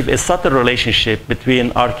to achieve a subtle relationship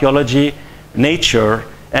between archaeology, nature,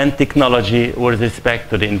 and technology with respect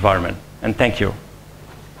to the environment. And thank you.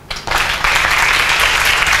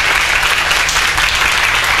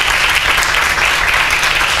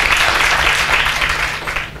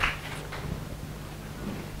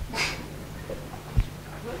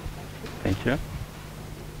 Thank you.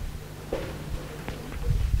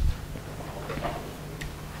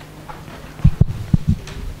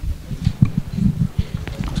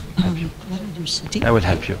 Where are you sitting? I will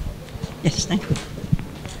help you. Yes, thank you.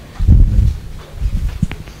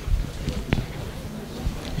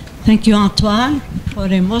 Thank you, Antoine, for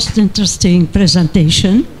a most interesting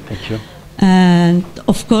presentation. Thank you. And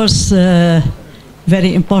of course,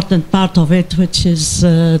 very important part of it, which is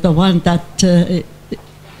the one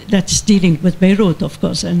that's dealing with Beirut, of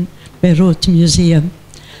course, and Beirut Museum.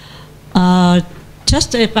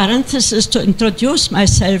 Just a parenthesis to introduce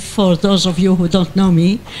myself for those of you who don't know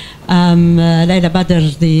me. I'm Leila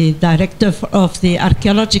Badr, the director of the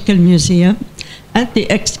Archaeological Museum and the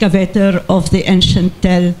excavator of the ancient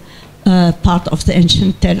tell, part of the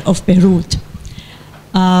ancient tell of Beirut.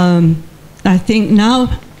 I think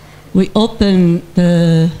now we open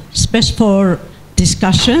the space for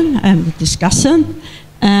discussion and discussion,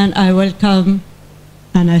 and I welcome,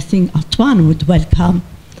 and I think Antoine would welcome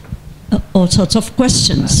all sorts of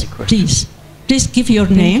questions. Please give your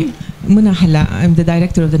name. Muna Hala, I'm the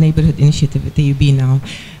director of the Neighborhood Initiative at AUB now.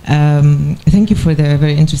 Thank you for the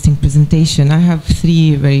very interesting presentation. I have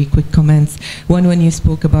 3 very quick comments. One, when you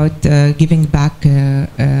spoke about giving back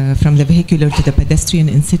from the vehicular to the pedestrian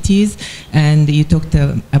in cities, and you talked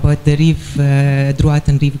about the Rive Droite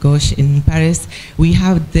and Rive Gauche in Paris. We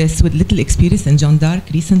have this with little experience in Jeanne d'Arc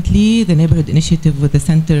recently. The Neighborhood Initiative with the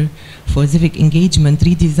Center for Civic Engagement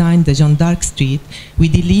redesigned the Jeanne d'Arc street. We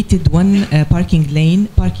deleted one parking lane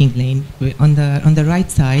on the right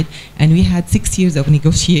side, and we had 6 years of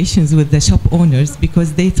negotiations with the shop owners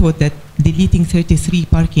because they thought that deleting 33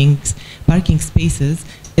 parking spaces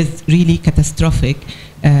is really catastrophic.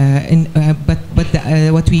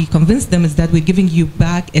 What we convinced them is that we're giving you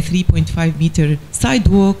back a 3.5 meter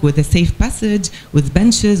sidewalk with a safe passage, with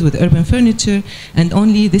benches, with urban furniture, and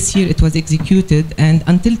only this year it was executed. And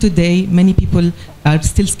until today, many people are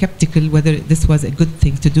still skeptical whether this was a good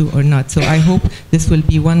thing to do or not. So I hope this will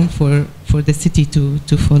be one for the city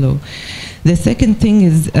to follow. The second thing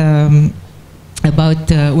is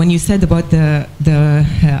about when you said about the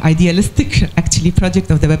idealistic actually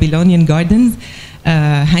project of the Babylonian gardens,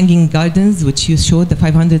 hanging gardens, which you showed, the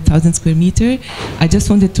 500,000 square meter. I just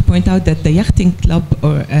wanted to point out that the yachting club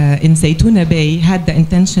in Zaytuna Bay had the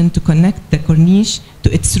intention to connect the corniche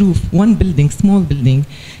to its roof, one building, small building.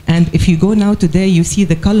 And if you go now today, you see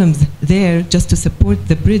the columns there just to support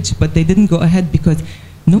the bridge, but they didn't go ahead because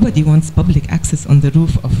nobody wants public access on the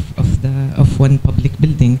roof of one public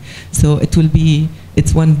building. So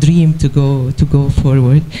it's one dream to go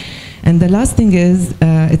forward. And the last thing is,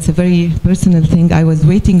 it's a very personal thing. I was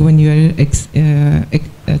waiting when you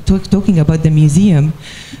were talking about the museum,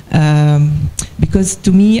 because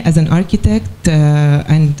to me, as an architect,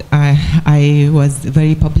 and I was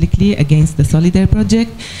very publicly against the Solidaire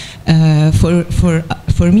project,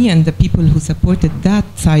 for me and the people who supported that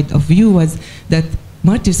side of view was that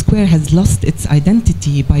Martyr Square has lost its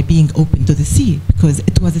identity by being open to the sea, because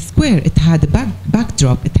it was a square, it had a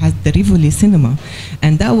backdrop, it has the Rivoli cinema,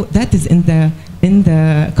 and that is in the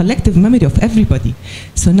collective memory of everybody.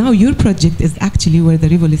 So now your project is actually where the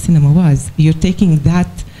Rivoli cinema was. You're taking that,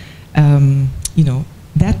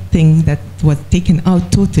 that thing that was taken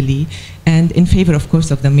out totally, and in favor, of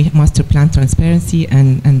course, of the master plan transparency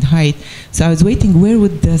and height. So I was waiting, where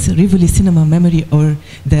would the Rivoli cinema memory or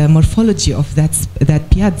the morphology of that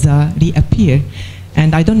piazza reappear?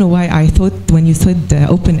 And I don't know why I thought when you said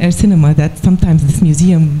open air cinema that sometimes this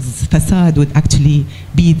museum's facade would actually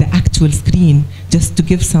be the actual screen, just to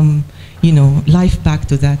give some, life back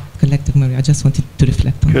to that collective memory. I just wanted to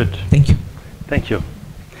reflect on Good. that. Thank you. Thank you.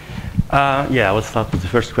 Yeah, I will start with the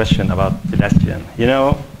first question about pedestrian.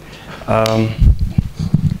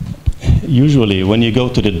 Usually when you go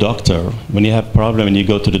to the doctor, when you have a problem and you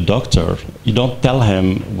go to the doctor, you don't tell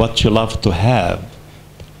him what you love to have.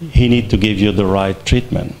 He needs to give you the right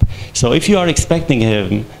treatment. So if you are expecting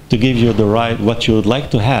him to give you what you would like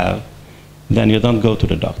to have, then you don't go to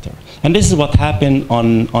the doctor. And this is what happened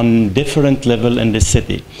on different level in the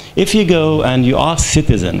city. If you go and you ask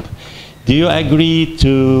citizens, do you agree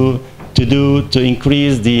to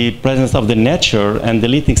increase the presence of the nature and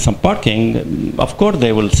deleting some parking? Of course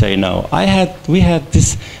they will say no. We had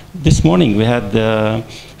this morning, we had a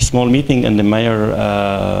small meeting in the mayor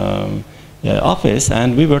office,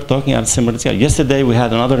 and we were talking about similar discussion. Yesterday we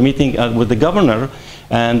had another meeting with the governor,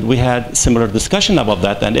 and we had similar discussion about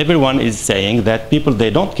that, and everyone is saying that people, they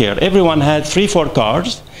don't care. Everyone had 3-4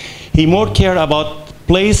 cars. He more care about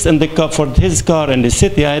place in the car for his car in the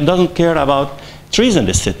city, and doesn't care about trees in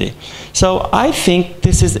the city. So I think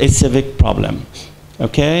this is a civic problem.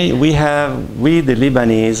 Okay, we the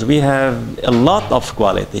Lebanese, we have a lot of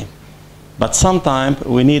quality, but sometimes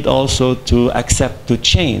we need also to accept to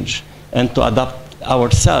change and to adapt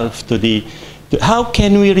ourselves to how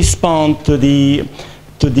can we respond to the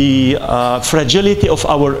fragility of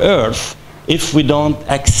our earth if we don't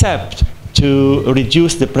accept to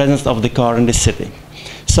reduce the presence of the car in the city.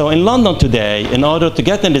 So in London today, in order to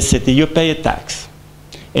get in the city, you pay a tax.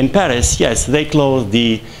 In Paris, yes, they closed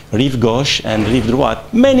the Rive Gauche and Rive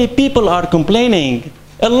Droite. Many people are complaining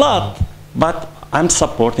a lot, but I'm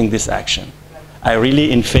supporting this action. I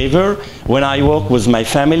really in favor. When I walk with my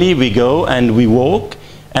family, we go and we walk,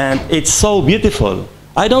 and it's so beautiful.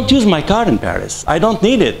 I don't use my car in Paris. I don't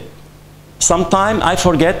need it. Sometimes I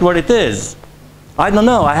forget where it is. I don't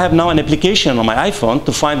know. I have now an application on my iPhone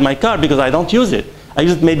to find my car because I don't use it. I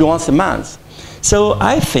use it maybe once a month. So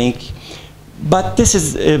I think, but this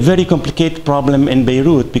is a very complicated problem in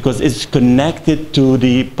Beirut because it's connected to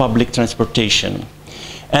the public transportation.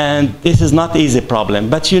 And this is not an easy problem,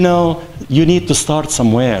 but you need to start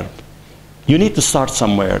somewhere. You need to start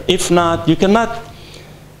somewhere. If not, you cannot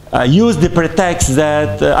use the pretext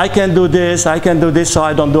that I can do this, so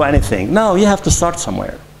I don't do anything. No, you have to start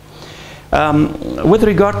somewhere. With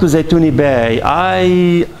regard to Zaytuna Bay,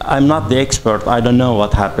 I'm not the expert. I don't know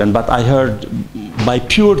what happened, but I heard by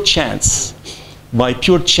pure chance,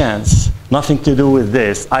 nothing to do with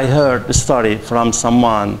this, I heard a story from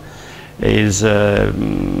someone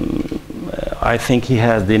I think he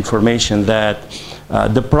has the information that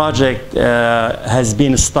the project has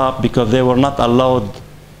been stopped because they were not allowed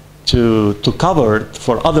to cover it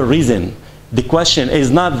for other reason. The question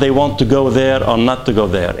is not they want to go there or not to go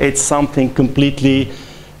there. It's something completely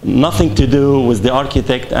nothing to do with the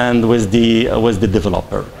architect and with the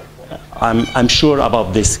developer. I'm sure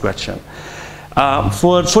about this question.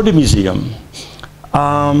 For the museum,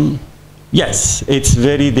 yes, it's a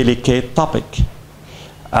very delicate topic.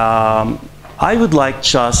 I would like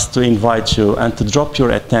just to invite you and to drop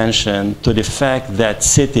your attention to the fact that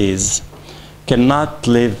cities cannot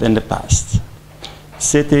live in the past.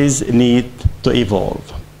 Cities need to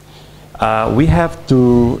evolve. We have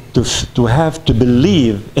to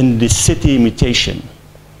believe in the city mutation.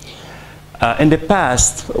 In the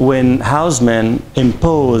past, when Haussmann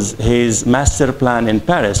imposed his master plan in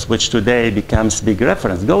Paris, which today becomes big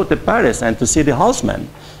reference, go to Paris and to see the Haussmann.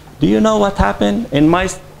 Do you know what happened? In my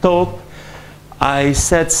talk, I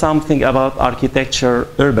said something about architecture,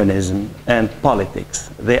 urbanism, and politics.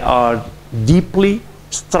 They are deeply,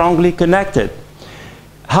 strongly connected.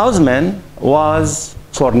 Haussmann was,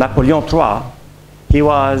 for Napoleon III, he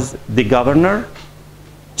was the governor,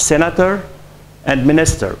 senator, and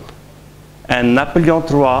minister. And Napoleon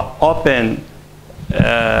III opened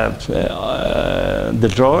the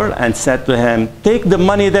drawer and said to him, take the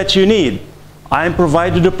money that you need. I am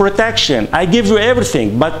provided the protection. I give you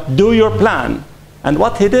everything, but do your plan. And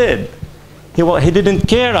what he did, he didn't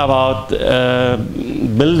care about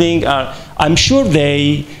building. I'm sure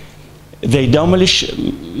they demolish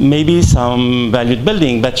maybe some valued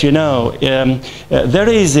building, but you know, there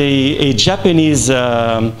is a Japanese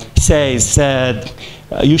said,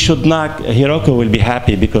 you should not, Hiroko will be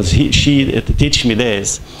happy because she teach me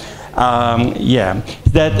this. Yeah,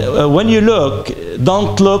 that when you look,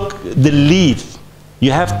 don't look the leaf.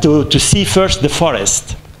 You have to see first the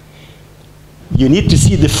forest. You need to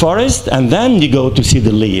see the forest and then you go to see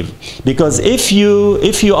the leaf. Because if you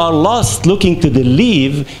are lost looking to the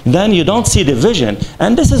leaf, then you don't see the vision.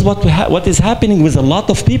 And this is what is happening with a lot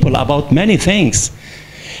of people about many things.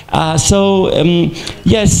 Yes,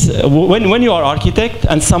 when you are architect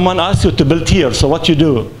and someone asks you to build here, so what you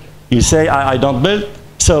do? You say, I don't build.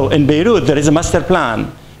 So in Beirut, there is a master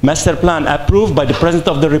plan approved by the President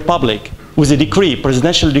of the Republic with a decree,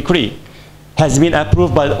 presidential decree, has been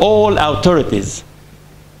approved by all authorities.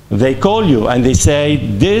 They call you and they say,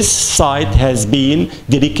 this site has been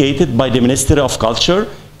dedicated by the Ministry of Culture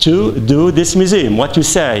to do this museum. What you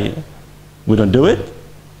say? We don't do it?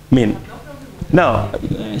 I mean, no.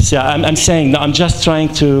 So I'm saying, I'm just trying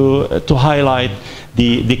to highlight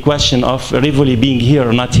the question of Rivoli being here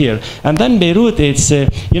or not here. And then Beirut, it's,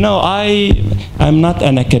 you know, I'm not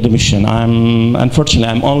an academician. Unfortunately,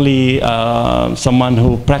 I'm only someone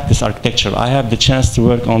who practices architecture. I have the chance to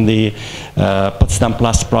work on the Potsdam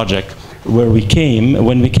Platz project, where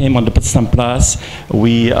when we came on the Potsdam Platz,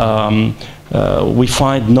 we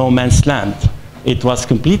find no man's land. It was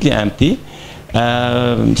completely empty.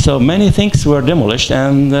 So many things were demolished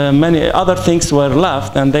and many other things were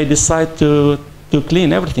left, and they decided to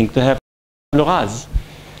clean everything, to have Loraz.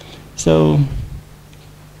 So.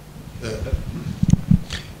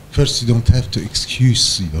 First, you don't have to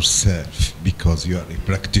excuse yourself because you are a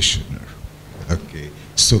practitioner. Okay,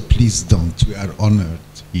 so please don't. We are honored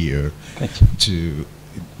here to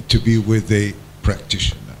be with a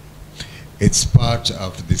practitioner. It's part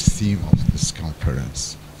of the theme of this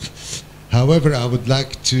conference. However, I would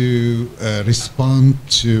like to respond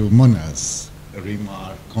to Mona's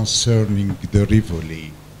remark concerning the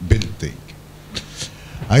Rivoli building.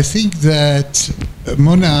 I think that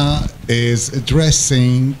Mona is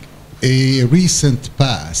addressing a recent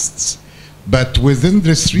past, but within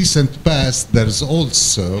this recent past, there's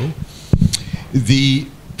also the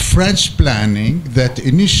French planning that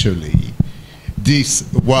initially, the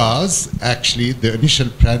initial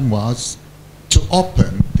plan was to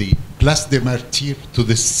open the Place des Martyrs to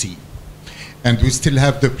the sea. And we still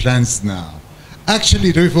have the plans now.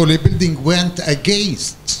 Actually, the Rivoli building went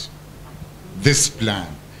against this plan.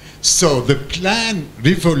 So the plan,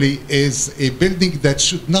 Rivoli, is a building that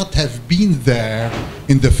should not have been there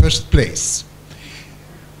in the first place.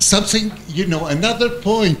 Something, you know, another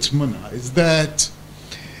point, Mona, is that,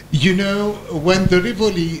 you know, when the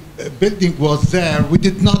Rivoli building was there, we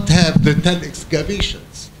did not have the tell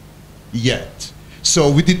excavations yet.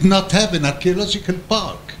 So we did not have an archaeological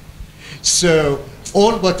park. So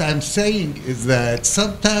all what I'm saying is that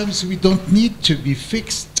sometimes we don't need to be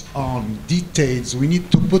fixed on details. We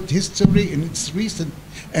need to put history in its recent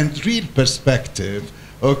and real perspective.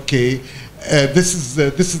 Okay, this is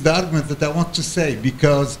the argument that I want to say,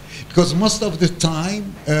 because most of the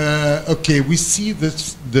time, okay, we see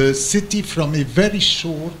the city from a very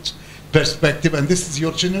short perspective, and this is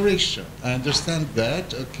your generation. I understand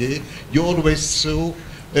that. Okay, you always saw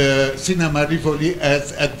Cinema Rivoli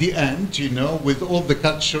as at the end, you know, with all the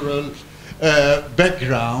cultural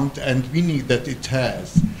background, and we need that it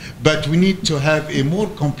has. But we need to have a more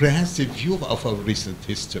comprehensive view of our recent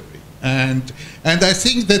history. And I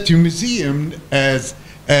think that the museum, as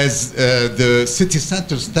the city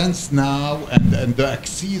center stands now, and the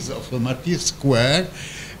axis of Martyr Square,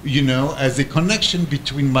 you know, as a connection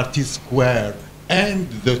between Martyr Square and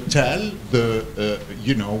the Tel,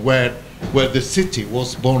 you know, where the city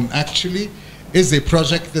was born actually, is a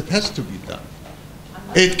project that has to be done.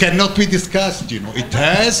 It cannot be discussed, you know, it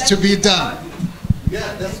has to be done.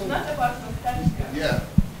 Yeah, that's it's not about nostalgia. Yeah.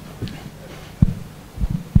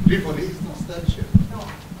 Rivoli is nostalgia. No.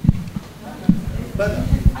 But,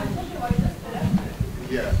 I'm talking about just the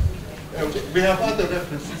reference. yeah. We have other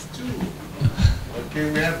references too.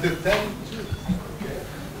 Okay, we have the 10 too.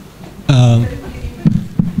 Okay.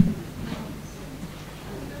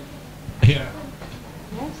 Here.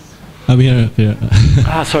 I'm here.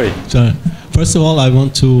 Sorry. Sorry. First of all, I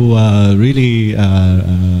want to really,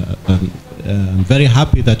 I'm very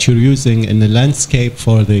happy that you're using in the landscape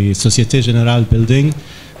for the Société Générale building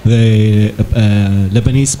the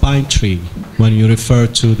Lebanese pine tree when you refer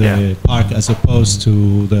to the park as opposed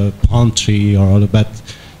to the palm tree or all of that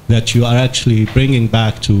you are actually bringing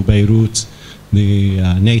back to Beirut the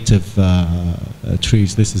native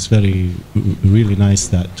trees. This is really nice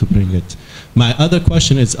that to bring it. My other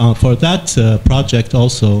question is for that project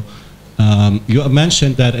also, you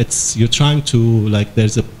mentioned that you're trying to, like,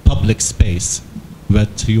 there's a public space,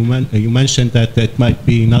 but you mentioned that it might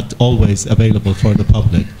be not always available for the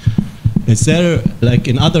public. Is there, like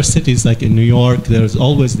in other cities, like in New York, there's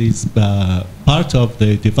always these part of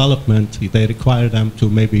the development, they require them to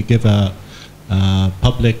maybe give a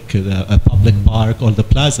public park, or the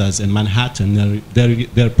plazas in Manhattan,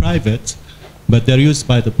 they're private, but they're used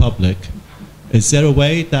by the public. Is there a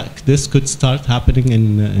way that this could start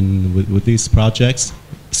happening with these projects,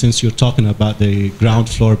 since you're talking about the ground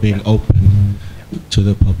floor being open to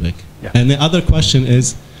the public? Yeah. And the other question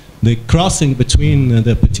is the crossing between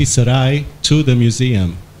the Petit Sarai to the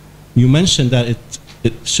museum. You mentioned that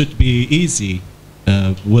it should be easy.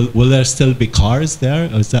 Will there still be cars there,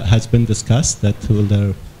 or that has been discussed?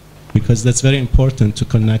 Because that's very important to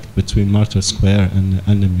connect between Martyr Square and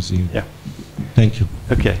the museum. Yeah. Thank you.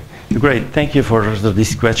 Okay. Great, thank you for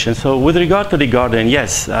this question. So with regard to the garden,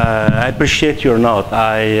 yes, I appreciate your note.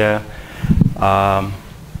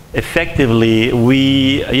 Effectively,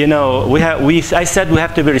 I said we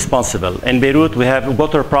have to be responsible. In Beirut, we have a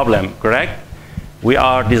water problem, correct? We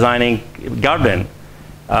are designing garden.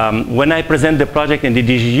 When I present the project in the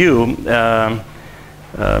DGU,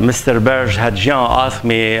 Mr. Berge Hadjian asked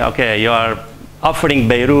me, okay, you are offering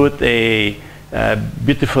Beirut a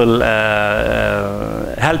beautiful,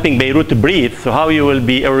 helping Beirut to breathe, so how you will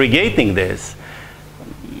be irrigating this?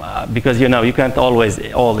 Because you can't always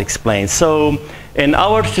all explain. So in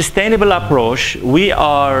our sustainable approach, we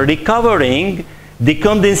are recovering the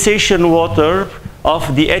condensation water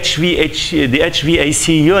of the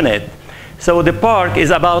HVAC unit. So the park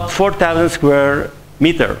is about 4,000 square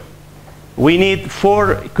meter. We need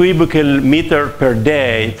 4 cubical meter per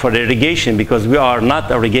day for irrigation, because we are not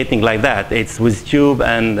irrigating like that. It's with tube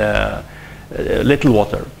and little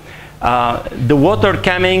water. The water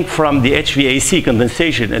coming from the HVAC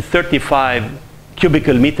condensation is 35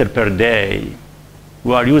 cubical meter per day.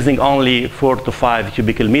 We are using only 4 to 5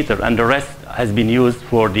 cubical meter, and the rest has been used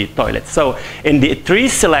for the toilets. So in the tree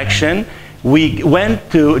selection, we went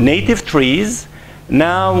to native trees.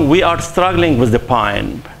 Now we are struggling with the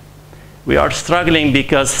pine. We are struggling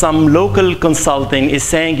because some local consulting is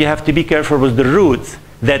saying you have to be careful with the roots,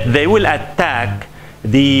 that they will attack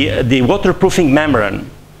the waterproofing membrane.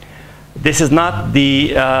 This is not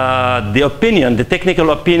the opinion, the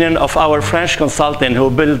technical opinion of our French consultant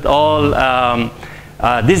who built all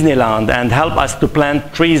Disneyland and helped us to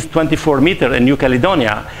plant trees 24 meters in New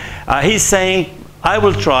Caledonia. He's saying, I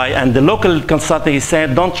will try, and the local consultant is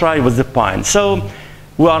saying, don't try with the pine. So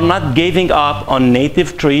we are not giving up on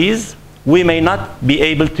native trees. We may not be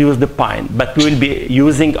able to use the pine, but we will be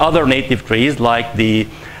using other native trees like the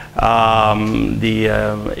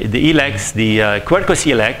ilex, the Quercus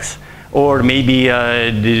ilex, or maybe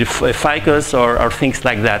the ficus or things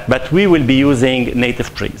like that. But we will be using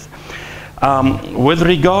native trees. With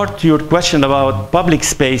regard to your question about public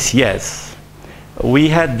space, yes. We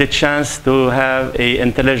had the chance to have an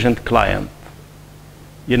intelligent client.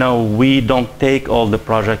 We don't take all the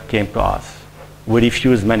project came to us. We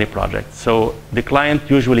refuse many projects. So the client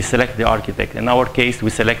usually select the architect. In our case, we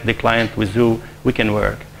select the client with who we can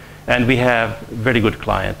work. And we have a very good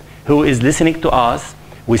client who is listening to us.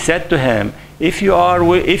 We said to him, if you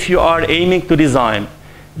are aiming to design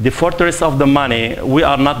the fortress of the money, we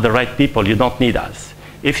are not the right people. You don't need us.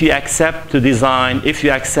 If you accept to design, if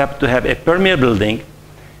you accept to have a premier building,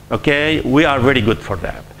 okay, we are very good for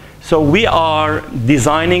that. So we are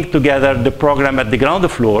designing together the program at the ground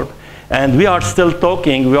floor, and we are still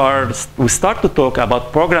talking, we start to talk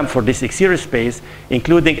about program for this exterior space,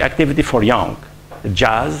 including activity for young,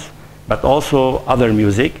 jazz, but also other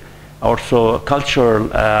music, also cultural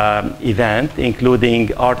event,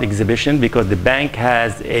 including art exhibition, because the bank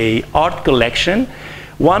has a art collection.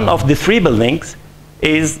 One of the 3 buildings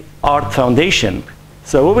is art foundation.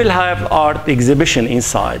 So we will have art exhibition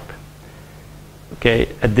inside. Okay,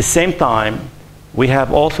 at the same time, we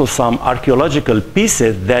have also some archaeological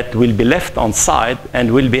pieces that will be left on site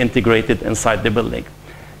and will be integrated inside the building.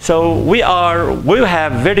 So we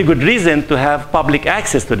have very good reason to have public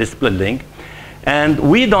access to this building, and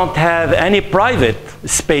we don't have any private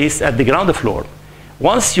space at the ground floor.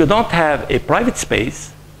 Once you don't have a private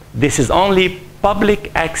space, this is only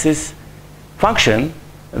public access function,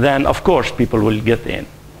 then of course people will get in.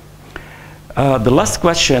 The last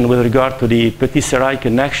question with regard to the Petit Serai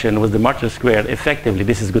connection with the Martyr Square, effectively,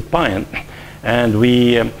 this is a good point. And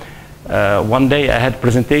we, one day I had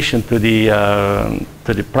presentation to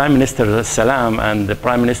the Prime Minister Salam, and the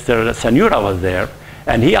Prime Minister Sanura was there,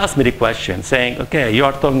 and he asked me the question, saying, okay, you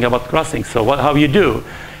are talking about crossing, so how you do?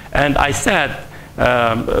 And I said,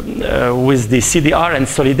 with the CDR and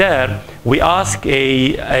Solidaire, we ask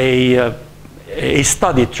a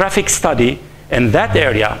study, traffic study in that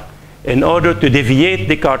area, in order to deviate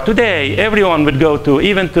the car. Today, everyone would go to,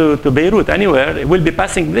 even to Beirut, anywhere, it will be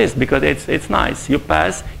passing this because it's nice. You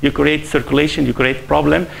pass, you create circulation, you create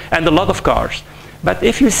problem, and a lot of cars. But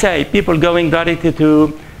if you say people going directly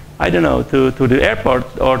to, I don't know, to the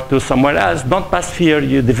airport or to somewhere else, don't pass here,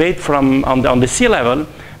 you deviate from on the sea level,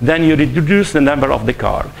 then you reduce the number of the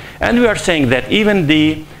car. And we are saying that even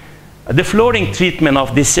the flooring treatment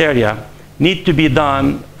of this area need to be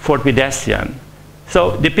done for pedestrian.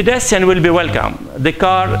 So the pedestrian will be welcome. The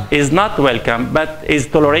car is not welcome, but is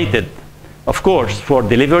tolerated. Of course, for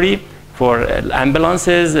delivery, for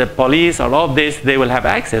ambulances, police, all of this, they will have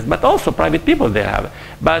access, but also private people they have.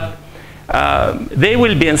 But they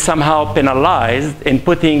will be somehow penalized in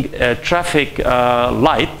putting a traffic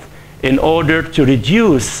light in order to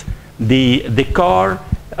reduce the car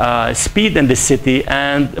speed in the city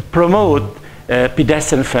and promote a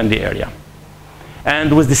pedestrian-friendly area.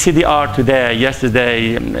 And with the CDR today,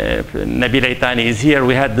 yesterday, Nabil Aitani is here.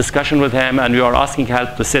 We had discussion with him, and we are asking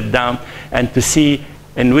help to sit down and to see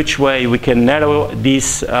in which way we can narrow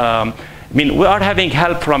these. I mean, we are having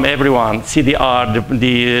help from everyone: CDR,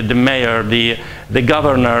 the mayor, the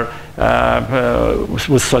governor,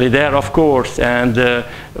 with Solidaire, of course, and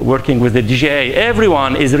working with the DGA.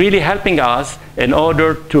 Everyone is really helping us in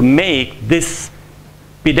order to make this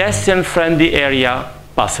pedestrian-friendly area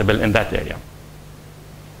possible in that area.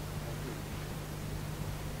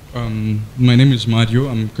 My name is Mario.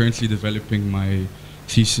 I'm currently developing my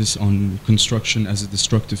thesis on construction as a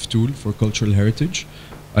destructive tool for cultural heritage.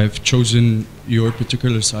 I've chosen your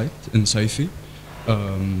particular site in Saifi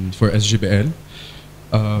for SGBL.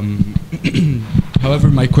 However,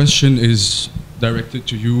 my question is directed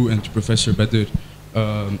to you and to Professor Badr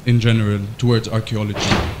in general towards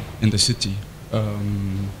archaeology in the city.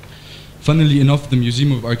 Funnily enough, the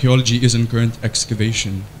Museum of Archaeology is in current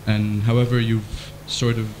excavation, and however you've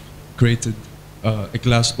sort of created a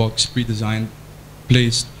glass box pre-designed,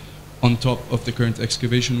 placed on top of the current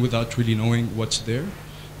excavation without really knowing what's there.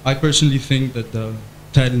 I personally think that the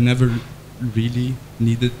tile never really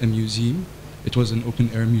needed a museum. It was an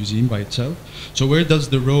open-air museum by itself. So where does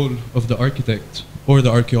the role of the architect or the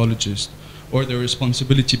archaeologist or the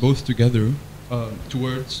responsibility both together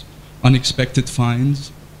towards unexpected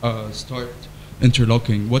finds start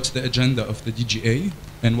interlocking? What's the agenda of the DGA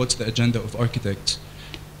and what's the agenda of architects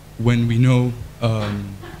when we know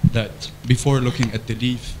that before looking at the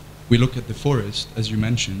leaf, we look at the forest, as you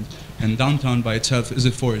mentioned, and downtown by itself is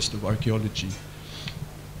a forest of archaeology.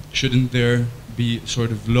 Shouldn't there be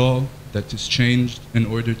sort of law that is changed in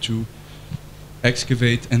order to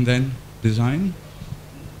excavate and then design?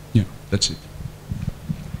 Yeah, that's it.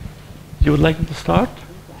 You would like me to start?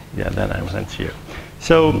 Yeah, then I will here.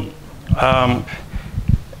 So,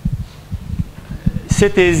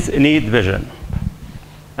 cities need vision.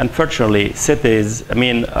 Unfortunately, cities, I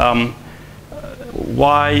mean,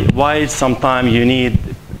 why sometimes you need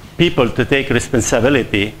people to take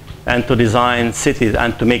responsibility and to design cities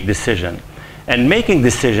and to make decisions. And making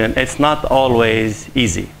decisions, it's not always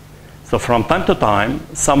easy. So from time to time,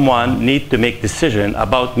 someone needs to make decision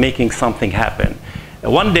about making something happen.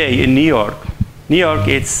 One day in New York,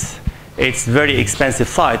 it's it's very expensive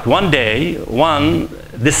site. One day, one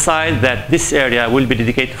decide that this area will be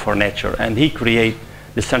dedicated for nature, and he create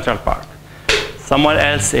the Central Park. Someone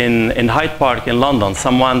else in Hyde Park in London,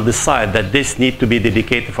 someone decide that this need to be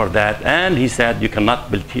dedicated for that, and he said you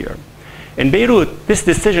cannot build here. In Beirut, this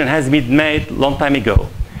decision has been made long time ago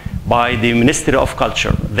by the Ministry of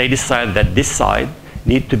Culture. They decided that this site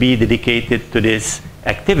need to be dedicated to this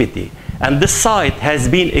activity. And this site has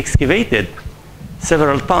been excavated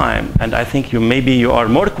several times, and I think maybe you are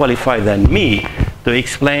more qualified than me to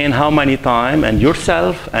explain how many times, and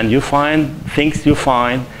yourself, and you find things you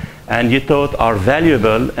find, and you thought are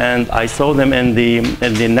valuable, and I saw them in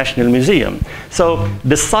the National Museum. So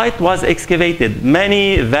the site was excavated.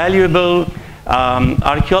 Many valuable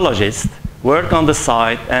archaeologists work on the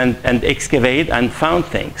site and excavate and found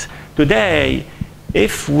things. Today,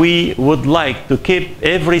 if we would like to keep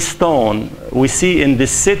every stone we see in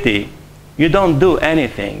this city, you don't do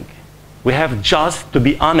anything. We have just to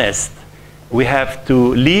be honest. We have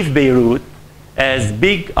to leave Beirut as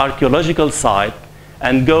big archaeological site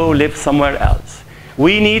and go live somewhere else.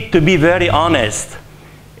 We need to be very honest.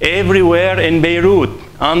 Everywhere in Beirut,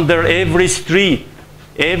 under every street,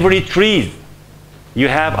 every tree, you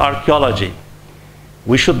have archaeology.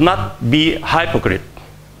 We should not be hypocrite.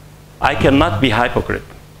 I cannot be hypocrite.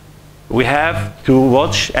 We have to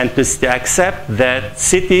watch and to accept that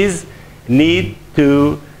cities need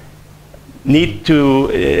to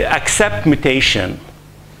accept mutation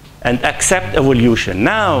and accept evolution.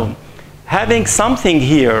 Now, having something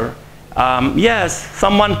here, yes,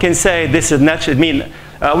 someone can say this is natural. I mean,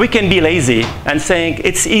 we can be lazy and saying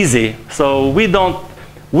it's easy, so we don't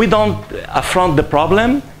affront the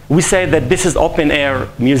problem. We say that this is open air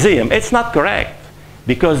museum. It's not correct,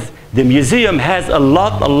 because the museum has a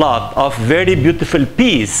lot of very beautiful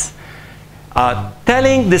pieces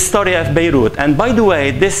telling the story of Beirut. And by the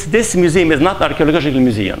way, this museum is not an archaeological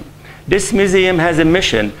museum. This museum has a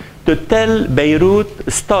mission to tell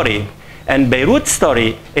Beirut story. And Beirut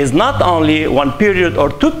story is not only one period or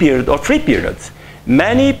two periods or three periods.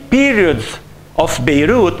 Many periods of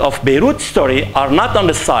Beirut story are not on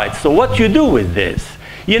the site. So what you do with this?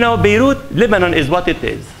 You know, Beirut, Lebanon is what it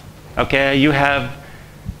is. Okay, you have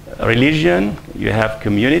religion, you have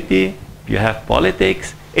community, you have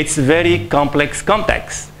politics. It's a very complex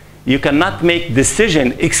context. You cannot make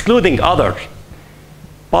decision excluding others.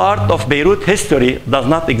 Part of Beirut history does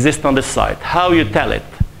not exist on the site. How you tell it?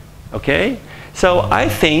 Okay? So I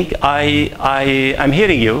think I'm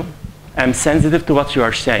hearing you. I'm sensitive to what you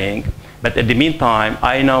are saying. But in the meantime,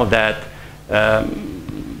 I know that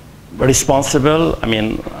responsible, I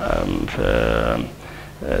mean,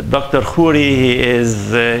 Dr. Khouri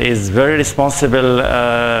is very responsible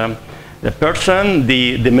the person.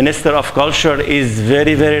 The Minister of Culture is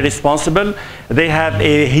very, very responsible. They have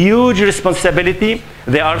a huge responsibility.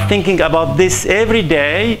 They are thinking about this every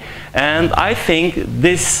day, and I think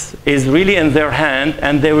this is really in their hand,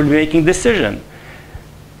 and they will be making decision.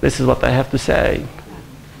 This is what I have to say.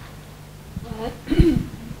 Well,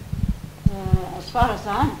 as far as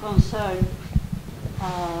I'm concerned,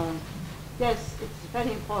 yes, it's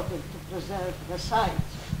very important to preserve the site,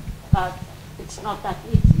 but it's not that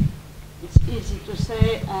easy. It's easy to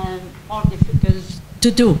say and more difficult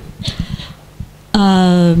to do.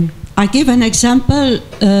 I give an example.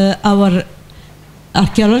 Our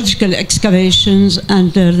archaeological excavations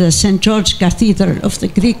under the St. George Cathedral of the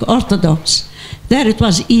Greek Orthodox, there it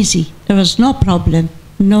was easy. There was no problem,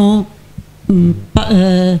 no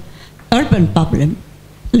urban problem,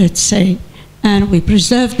 let's say. And we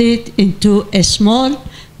preserved it into a small,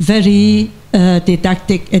 very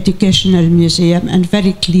didactic educational museum, and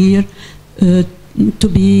very clear to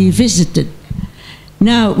be visited.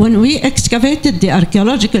 Now, when we excavated the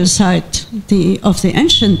archaeological site of the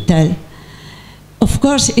ancient Tel, of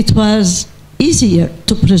course it was easier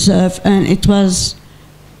to preserve, and it was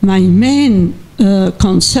my main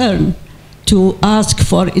concern to ask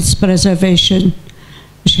for its preservation.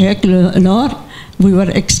 Sheikh Lor, we were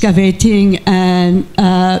excavating, and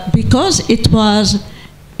because it was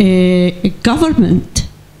a government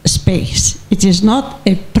space, it is not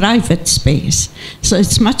a private space, so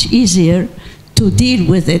it's much easier to deal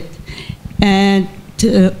with it. And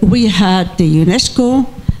we had the UNESCO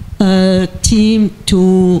team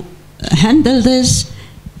to handle this.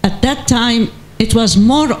 At that time, it was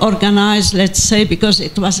more organized, let's say, because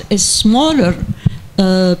it was a smaller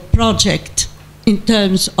project in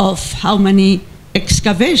terms of how many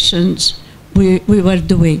excavations we were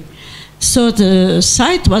doing. So the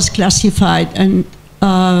site was classified, and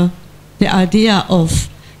the idea of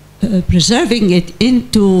preserving it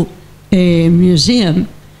into a museum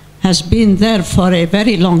has been there for a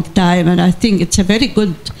very long time, and I think it's a very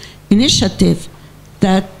good initiative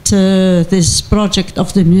that this project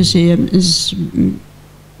of the museum is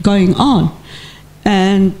going on.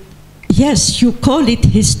 And yes, you call it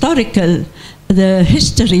historical, the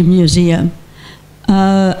history museum.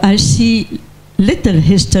 I see little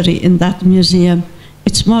history in that museum.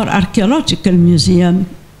 It's more archaeological museum,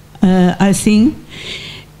 I think.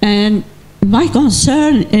 And my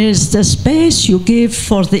concern is the space you give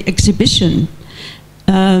for the exhibition.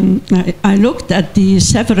 I looked at the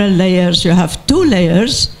several layers. You have 2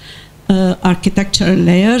 layers, architectural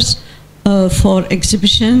layers for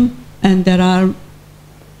exhibition, and there are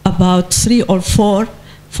about 3 or 4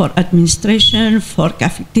 for administration, for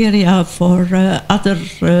cafeteria, for other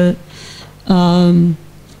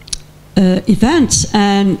events.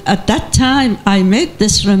 And at that time, I made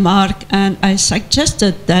this remark, and I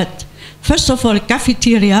suggested that, first of all,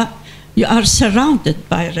 cafeteria, you are surrounded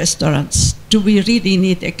by restaurants. Do we really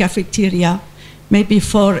need a cafeteria? Maybe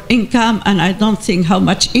for income, and I don't think how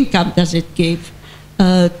much income does it give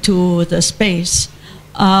to the space.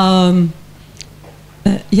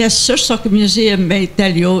 Yes, Sursok Museum may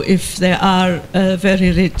tell you if they are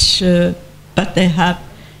very rich, but they have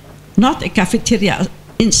not a cafeteria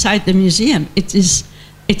inside the museum. It is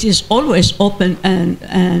always open and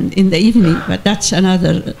in the evening, but that's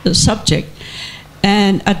another subject.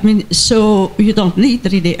 And so you don't need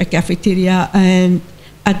really a cafeteria. And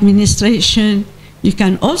administration, you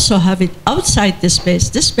can also have it outside the space.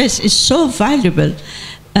 This space is so valuable,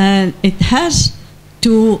 and it has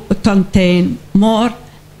to contain more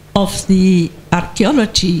of the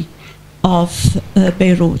archaeology of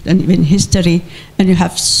Beirut and even history. And you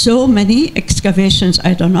have so many excavations,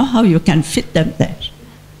 I don't know how you can fit them there.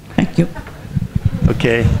 Thank you.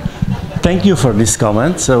 Okay. Thank you for this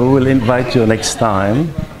comment. So we will invite you next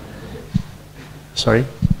time. Sorry?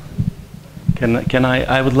 Can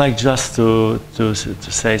I would like just to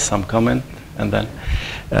say some comment, and then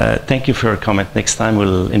thank you for your comment. Next time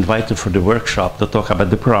we'll invite you for the workshop to talk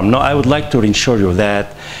about the program. No, I would like to ensure you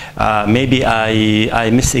that maybe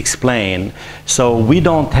I misexplained. So we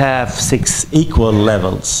don't have 6 equal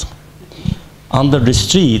levels. Under the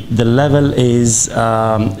street, the level is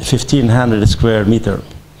 1,500 square meter.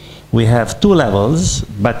 We have 2 levels,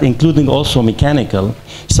 but including also mechanical.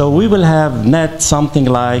 So we will have net something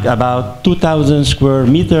like about 2,000 square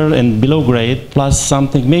meter in below grade, plus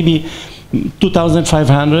something, maybe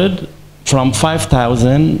 2,500 from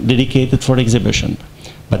 5,000 dedicated for exhibition.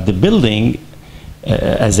 But the building,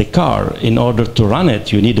 as a car, in order to run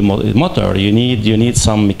it, you need a motor, you need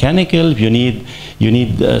some mechanical, you need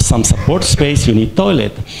some support space, you need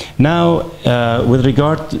toilet. Now, with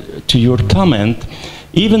regard to your comment,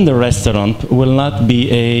 even the restaurant will not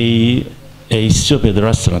be a stupid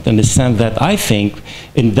restaurant, in the sense that I think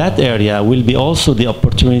in that area will be also the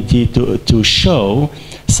opportunity to show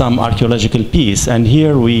some archaeological piece. And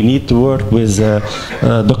here we need to work with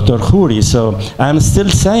Dr. Khouri. So I'm still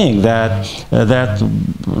saying that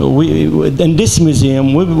in this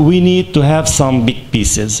museum we need to have some big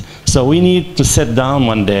pieces. So we need to sit down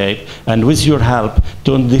one day and with your help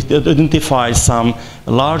to identify some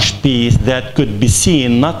large piece that could be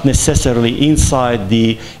seen not necessarily inside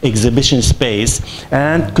the exhibition space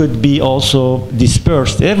and could be also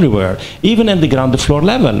dispersed everywhere, even in the ground floor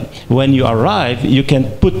level. When you arrive, you can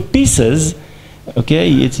put pieces.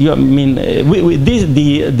 Okay,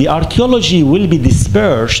 the archaeology will be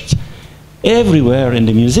dispersed everywhere in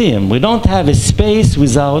the museum. We don't have a space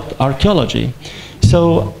without archaeology.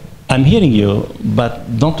 So I'm hearing you,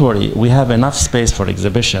 but don't worry, we have enough space for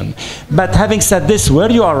exhibition. But having said this, where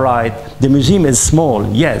you are right, the museum is small,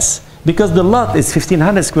 yes, because the lot is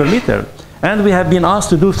 1,500 square meter, and we have been asked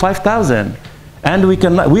to do 5,000, and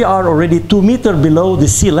we are already 2 meters below the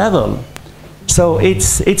sea level. So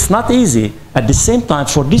it's not easy. At the same time,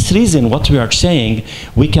 for this reason, what we are saying,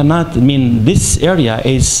 we cannot, this area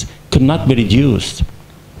could not be reduced.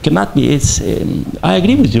 Cannot be, I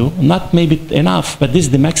agree with you, not maybe enough, but this is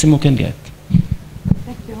the maximum we can get.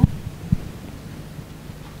 Thank you.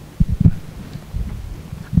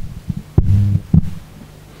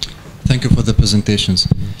 Thank you for the presentations.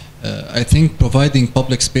 I think providing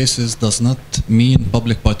public spaces does not mean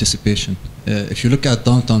public participation. If you look at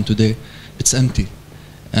downtown today, it's empty.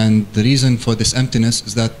 And the reason for this emptiness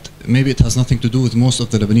is that maybe it has nothing to do with most of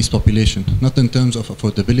the Lebanese population, not in terms of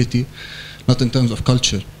affordability, not in terms of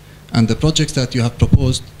culture. And the projects that you have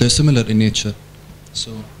proposed, they're similar in nature.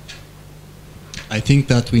 So I think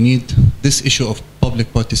that we need, this issue of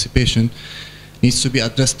public participation needs to be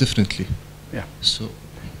addressed differently. Yeah. So.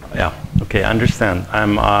 Yeah, okay, I understand.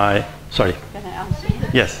 Sorry. Can I answer?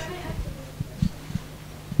 Yes.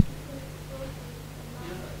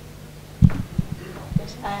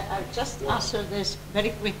 I'll just answer this very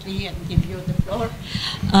quickly and give you the floor.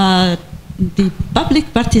 The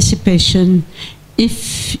public participation,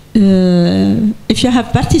 if you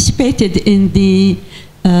have participated in the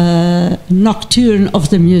nocturne of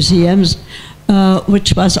the museums,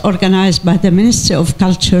 which was organized by the Ministry of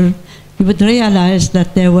Culture, you would realize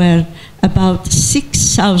that there were about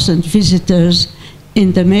 6,000 visitors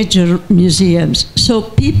in the major museums. So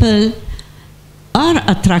people are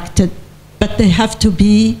attracted, but they have to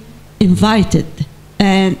be invited,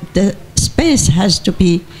 and the space has to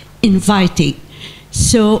be inviting.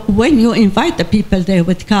 So when you invite the people, they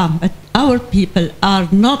would come, but our people are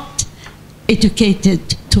not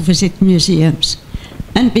educated to visit museums.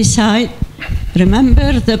 And besides,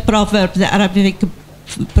 remember the proverb, the Arabic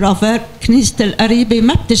proverb, كنيسة القريبة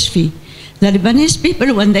ما بتشفي. The Lebanese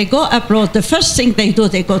people, when they go abroad, the first thing they do,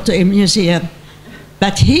 they go to a museum.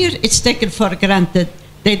 But here, it's taken for granted.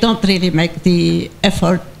 They don't really make the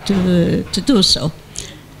effort to do so. So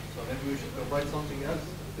maybe we should provide something else.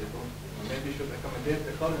 They don't, maybe we should accommodate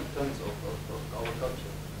the current trends of our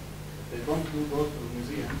culture. If they don't go to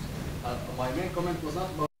museums, my main comment was not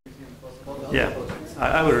about museums, it was about the other projects.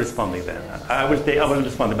 I will respond then. I will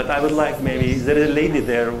respond, but I would like maybe, there is a lady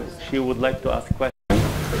there, she would like to ask a question.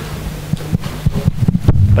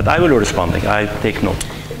 But I will be responding, I take note.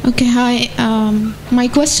 Okay, hi. My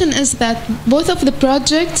question is that both of the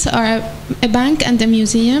projects are a bank and a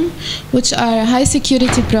museum, which are high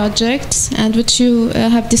security projects and which you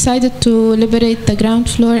have decided to liberate the ground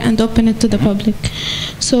floor and open it to the public.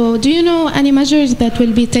 So do you know any measures that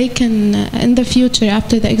will be taken in the future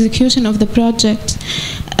after the execution of the project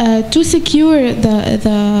to secure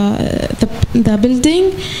the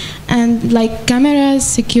building, and like cameras,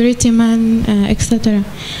 security men, etc.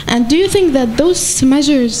 And do you think that those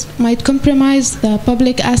measures might compromise the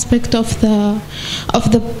public aspect of the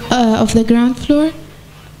ground floor,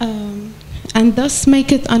 and thus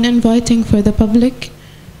make it uninviting for the public?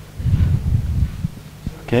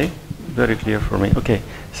 Okay, very clear for me. Okay,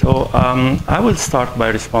 so I will start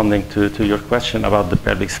by responding to your question about the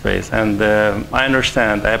public space, and I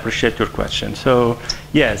understand, I appreciate your question. So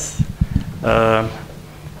yes,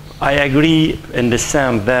 I agree in the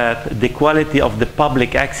sense that the quality of the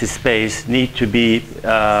public access space need to be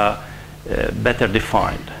better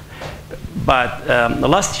defined. But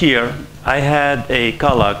last year, I had a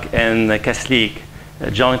colloque in Kaslik,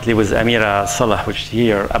 jointly with Amira Salah, which is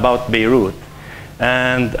here, about Beirut.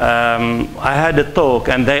 And I had a talk,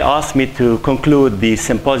 and they asked me to conclude the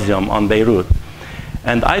symposium on Beirut.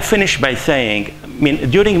 And I finished by saying, I mean,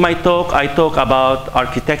 during my talk, I talk about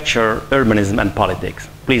architecture, urbanism, and politics.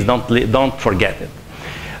 Please don't forget it.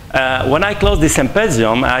 When I closed the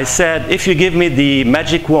symposium, I said, if you give me the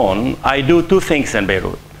magic wand, I do two things in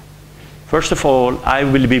Beirut. First of all, I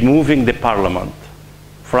will be moving the parliament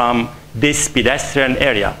from this pedestrian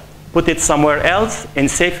area, put it somewhere else in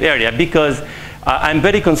safe area, because I'm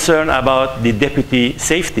very concerned about the deputy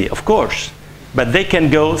safety, of course. But they can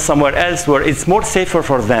go somewhere else where it's more safer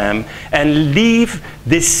for them, and leave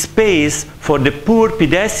this space for the poor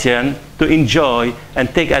pedestrian to enjoy and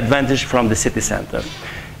take advantage from the city center.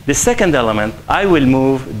 The second element, I will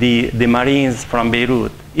move the Marines from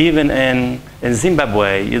Beirut. Even in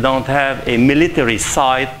Zimbabwe, you don't have a military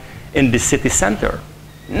site in the city center.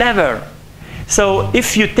 Never. So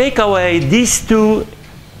if you take away these two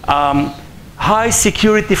high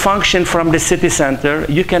security functions from the city center,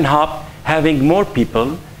 you can having more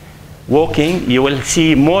people walking. You will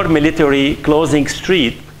see more military closing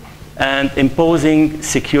street and imposing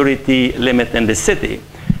security limit in the city.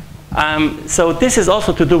 So this is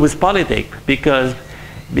also to do with politics, because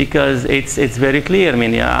it's very clear. I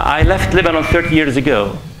mean, I left Lebanon 30 years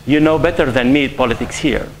ago. You know better than me politics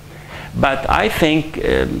here. But I think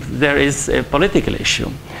there is a political issue.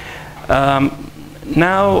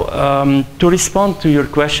 Now, to respond to your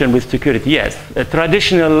question with security, yes, a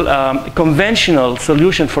traditional, conventional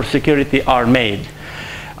solution for security are made.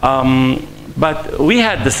 But we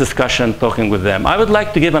had this discussion talking with them. I would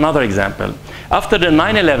like to give another example. After the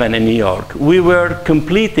 9/11 in New York, we were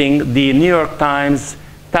completing the New York Times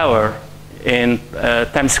Tower in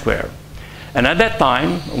Times Square. And at that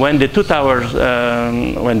time, when the two towers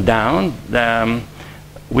went down,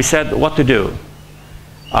 we said what to do.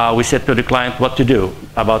 We said to the client what to do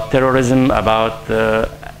about terrorism, about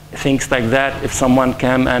things like that. If someone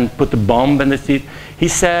came and put a bomb in the street, he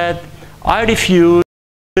said, I refuse to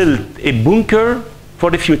build a bunker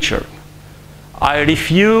for the future. I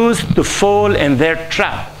refuse to fall in their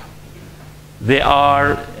trap. They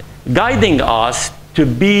are guiding us to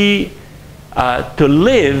be, to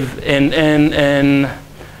live in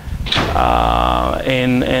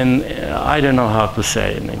I don't know how to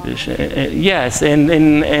say in English. Yes,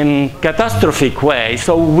 in catastrophic way.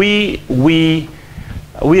 So we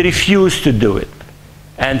refused to do it.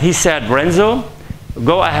 And he said, Renzo,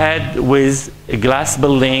 go ahead with a glass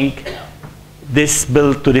building, this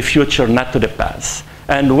build to the future, not to the past.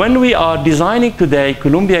 And when we are designing today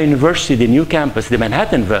Columbia University, the new campus, the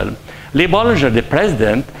Manhattanville, Lee Bollinger, the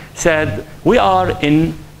president, said, we are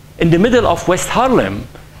in the middle of West Harlem.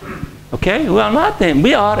 Okay, we are not in,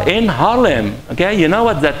 we are in Harlem. Okay, you know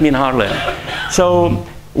what that means, Harlem. So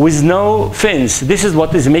with no fence, this is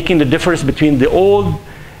what is making the difference between the old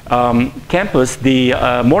campus, the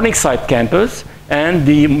Morningside campus, and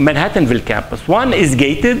the Manhattanville campus. One is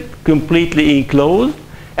gated, completely enclosed,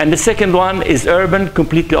 and the second one is urban,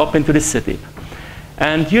 completely open to the city.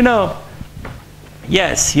 And you know,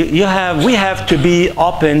 yes, we have to be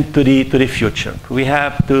open to the future. We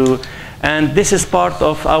have to, and this is part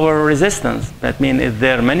of our resistance. That means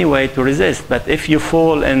there are many ways to resist, but if you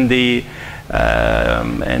fall in the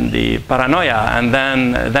paranoia, and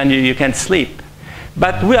then you can't sleep.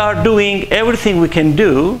 But we are doing everything we can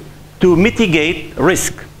do to mitigate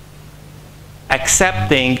risk,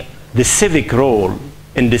 accepting the civic role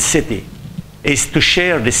in the city is to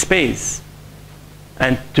share the space.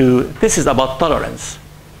 And this is about tolerance,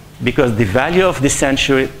 because the value of this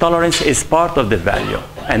century, tolerance is part of the value.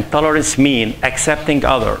 And tolerance means accepting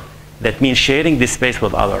other. That means sharing the space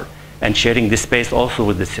with other, and sharing the space also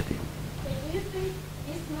with the city. Do you think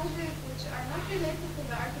these measures, which are not related to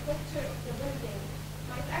the architecture of the building,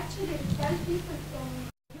 might actually repel people from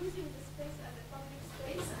using the space as a public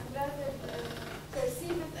space and rather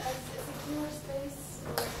perceive it as a secure space?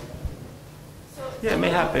 So yeah, it may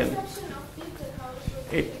happen.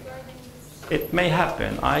 It may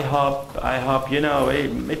happen. I hope, you know,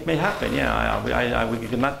 it may happen. Yeah, we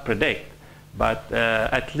cannot predict, but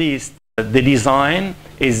at least the design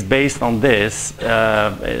is based on this,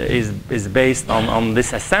 is based on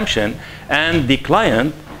this assumption, and the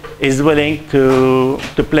client is willing to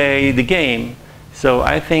play the game. So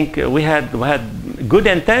I think we had good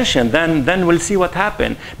intention. Then we'll see what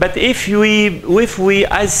happened. But if we,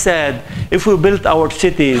 as said, if we built our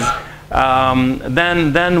cities,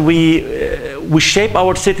 then we shape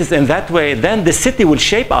our cities in that way. Then the city will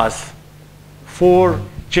shape us for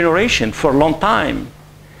generation, for a long time.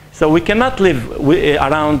 So we cannot live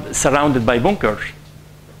surrounded by bunkers.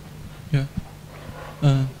 Yeah.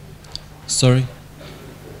 Sorry.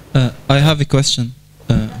 I have a question.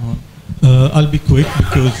 I'll be quick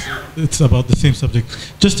because it's about the same subject.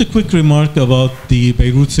 Just a quick remark about the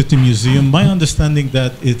Beirut City Museum. My understanding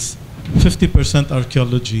that it's 50%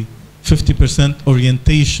 archaeology, 50%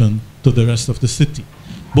 orientation to the rest of the city,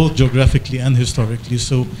 both geographically and historically.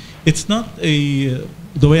 So it's not the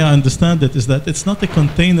way I understand it is that it's not a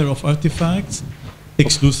container of artifacts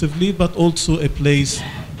exclusively, but also a place,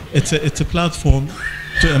 it's a platform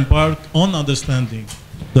to embark on understanding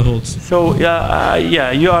the whole city. So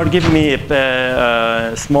yeah, you are giving me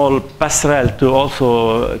a small passerelle to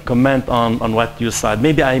also comment on what you said.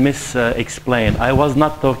 Maybe I explained. I was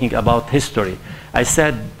not talking about history. I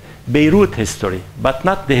said Beirut history, but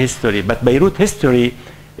not the history. But Beirut history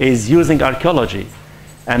is using archaeology.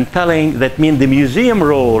 I'm telling that means the museum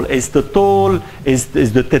role is to tell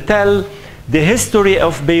the history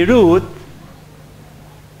of Beirut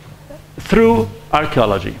through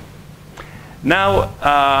archaeology. Now,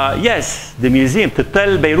 yes, the museum, to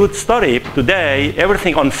tell Beirut story today,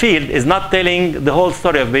 everything on field is not telling the whole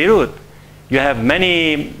story of Beirut. You have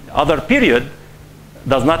many other period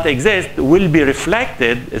does not exist, will be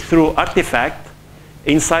reflected through artifact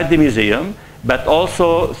inside the museum, but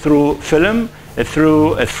also through film,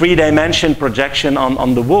 through a three-dimension projection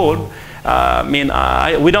on the wall. I mean,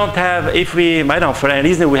 we don't have, for any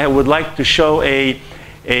reason, would like to show a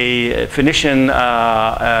Phoenician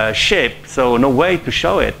shape, so no way to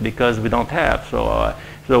show it because we don't have. So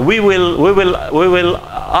we will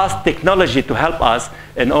ask technology to help us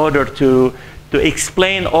in order to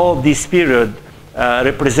explain all this period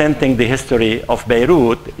representing the history of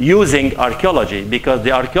Beirut using archaeology, because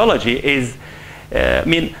the archaeology is, I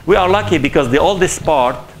mean, we are lucky because the oldest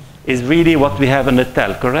part is really what we have in the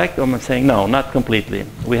Tel, correct? Or am I saying no, not completely.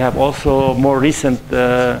 We have also more recent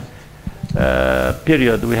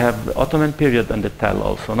period. We have Ottoman period in the Tel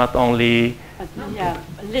also, not only. Yeah,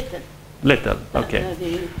 little. Little, okay.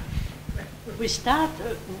 We start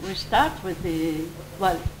with the,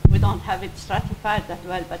 well, we don't have it stratified that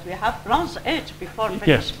well, but we have Bronze Age before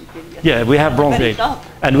Phoenician period. Yeah, we have Bronze Age.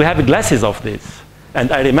 And we have glasses of this. And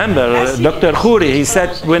I remember Dr. Khoury, he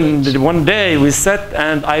said, when one day we sat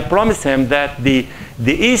and I promised him that the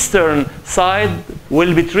The eastern side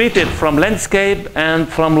will be treated from landscape and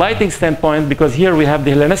from lighting standpoint, because here we have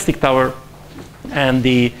the Hellenistic tower and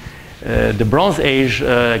the Bronze Age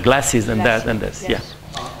glasses and that and this. Yes.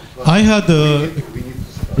 Yeah. I had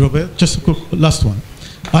Robert, just a quick last one.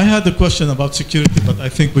 I had a question about security, but I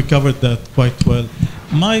think we covered that quite well.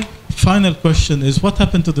 My final question is, what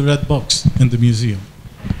happened to the red box in the museum?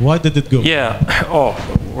 Why did it go? Yeah, oh,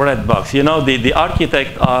 red box. You know, the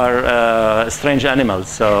architects are strange animals.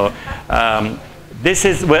 So this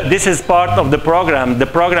is part of the program. The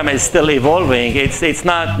program is still evolving. It's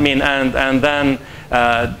not, I mean, and then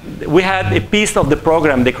we had a piece of the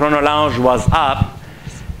program, the Chrono Lounge was up.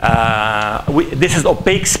 This is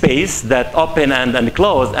opaque space that open and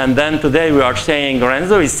close, and then today we are saying,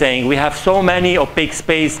 Lorenzo is saying, we have so many opaque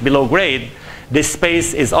space below grade. This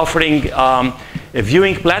space is offering a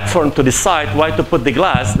viewing platform to decide why to put the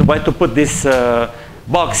glass, why to put this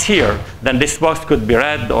box here. Then this box could be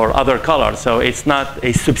red or other color, so it's not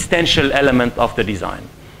a substantial element of the design.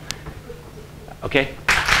 Okay?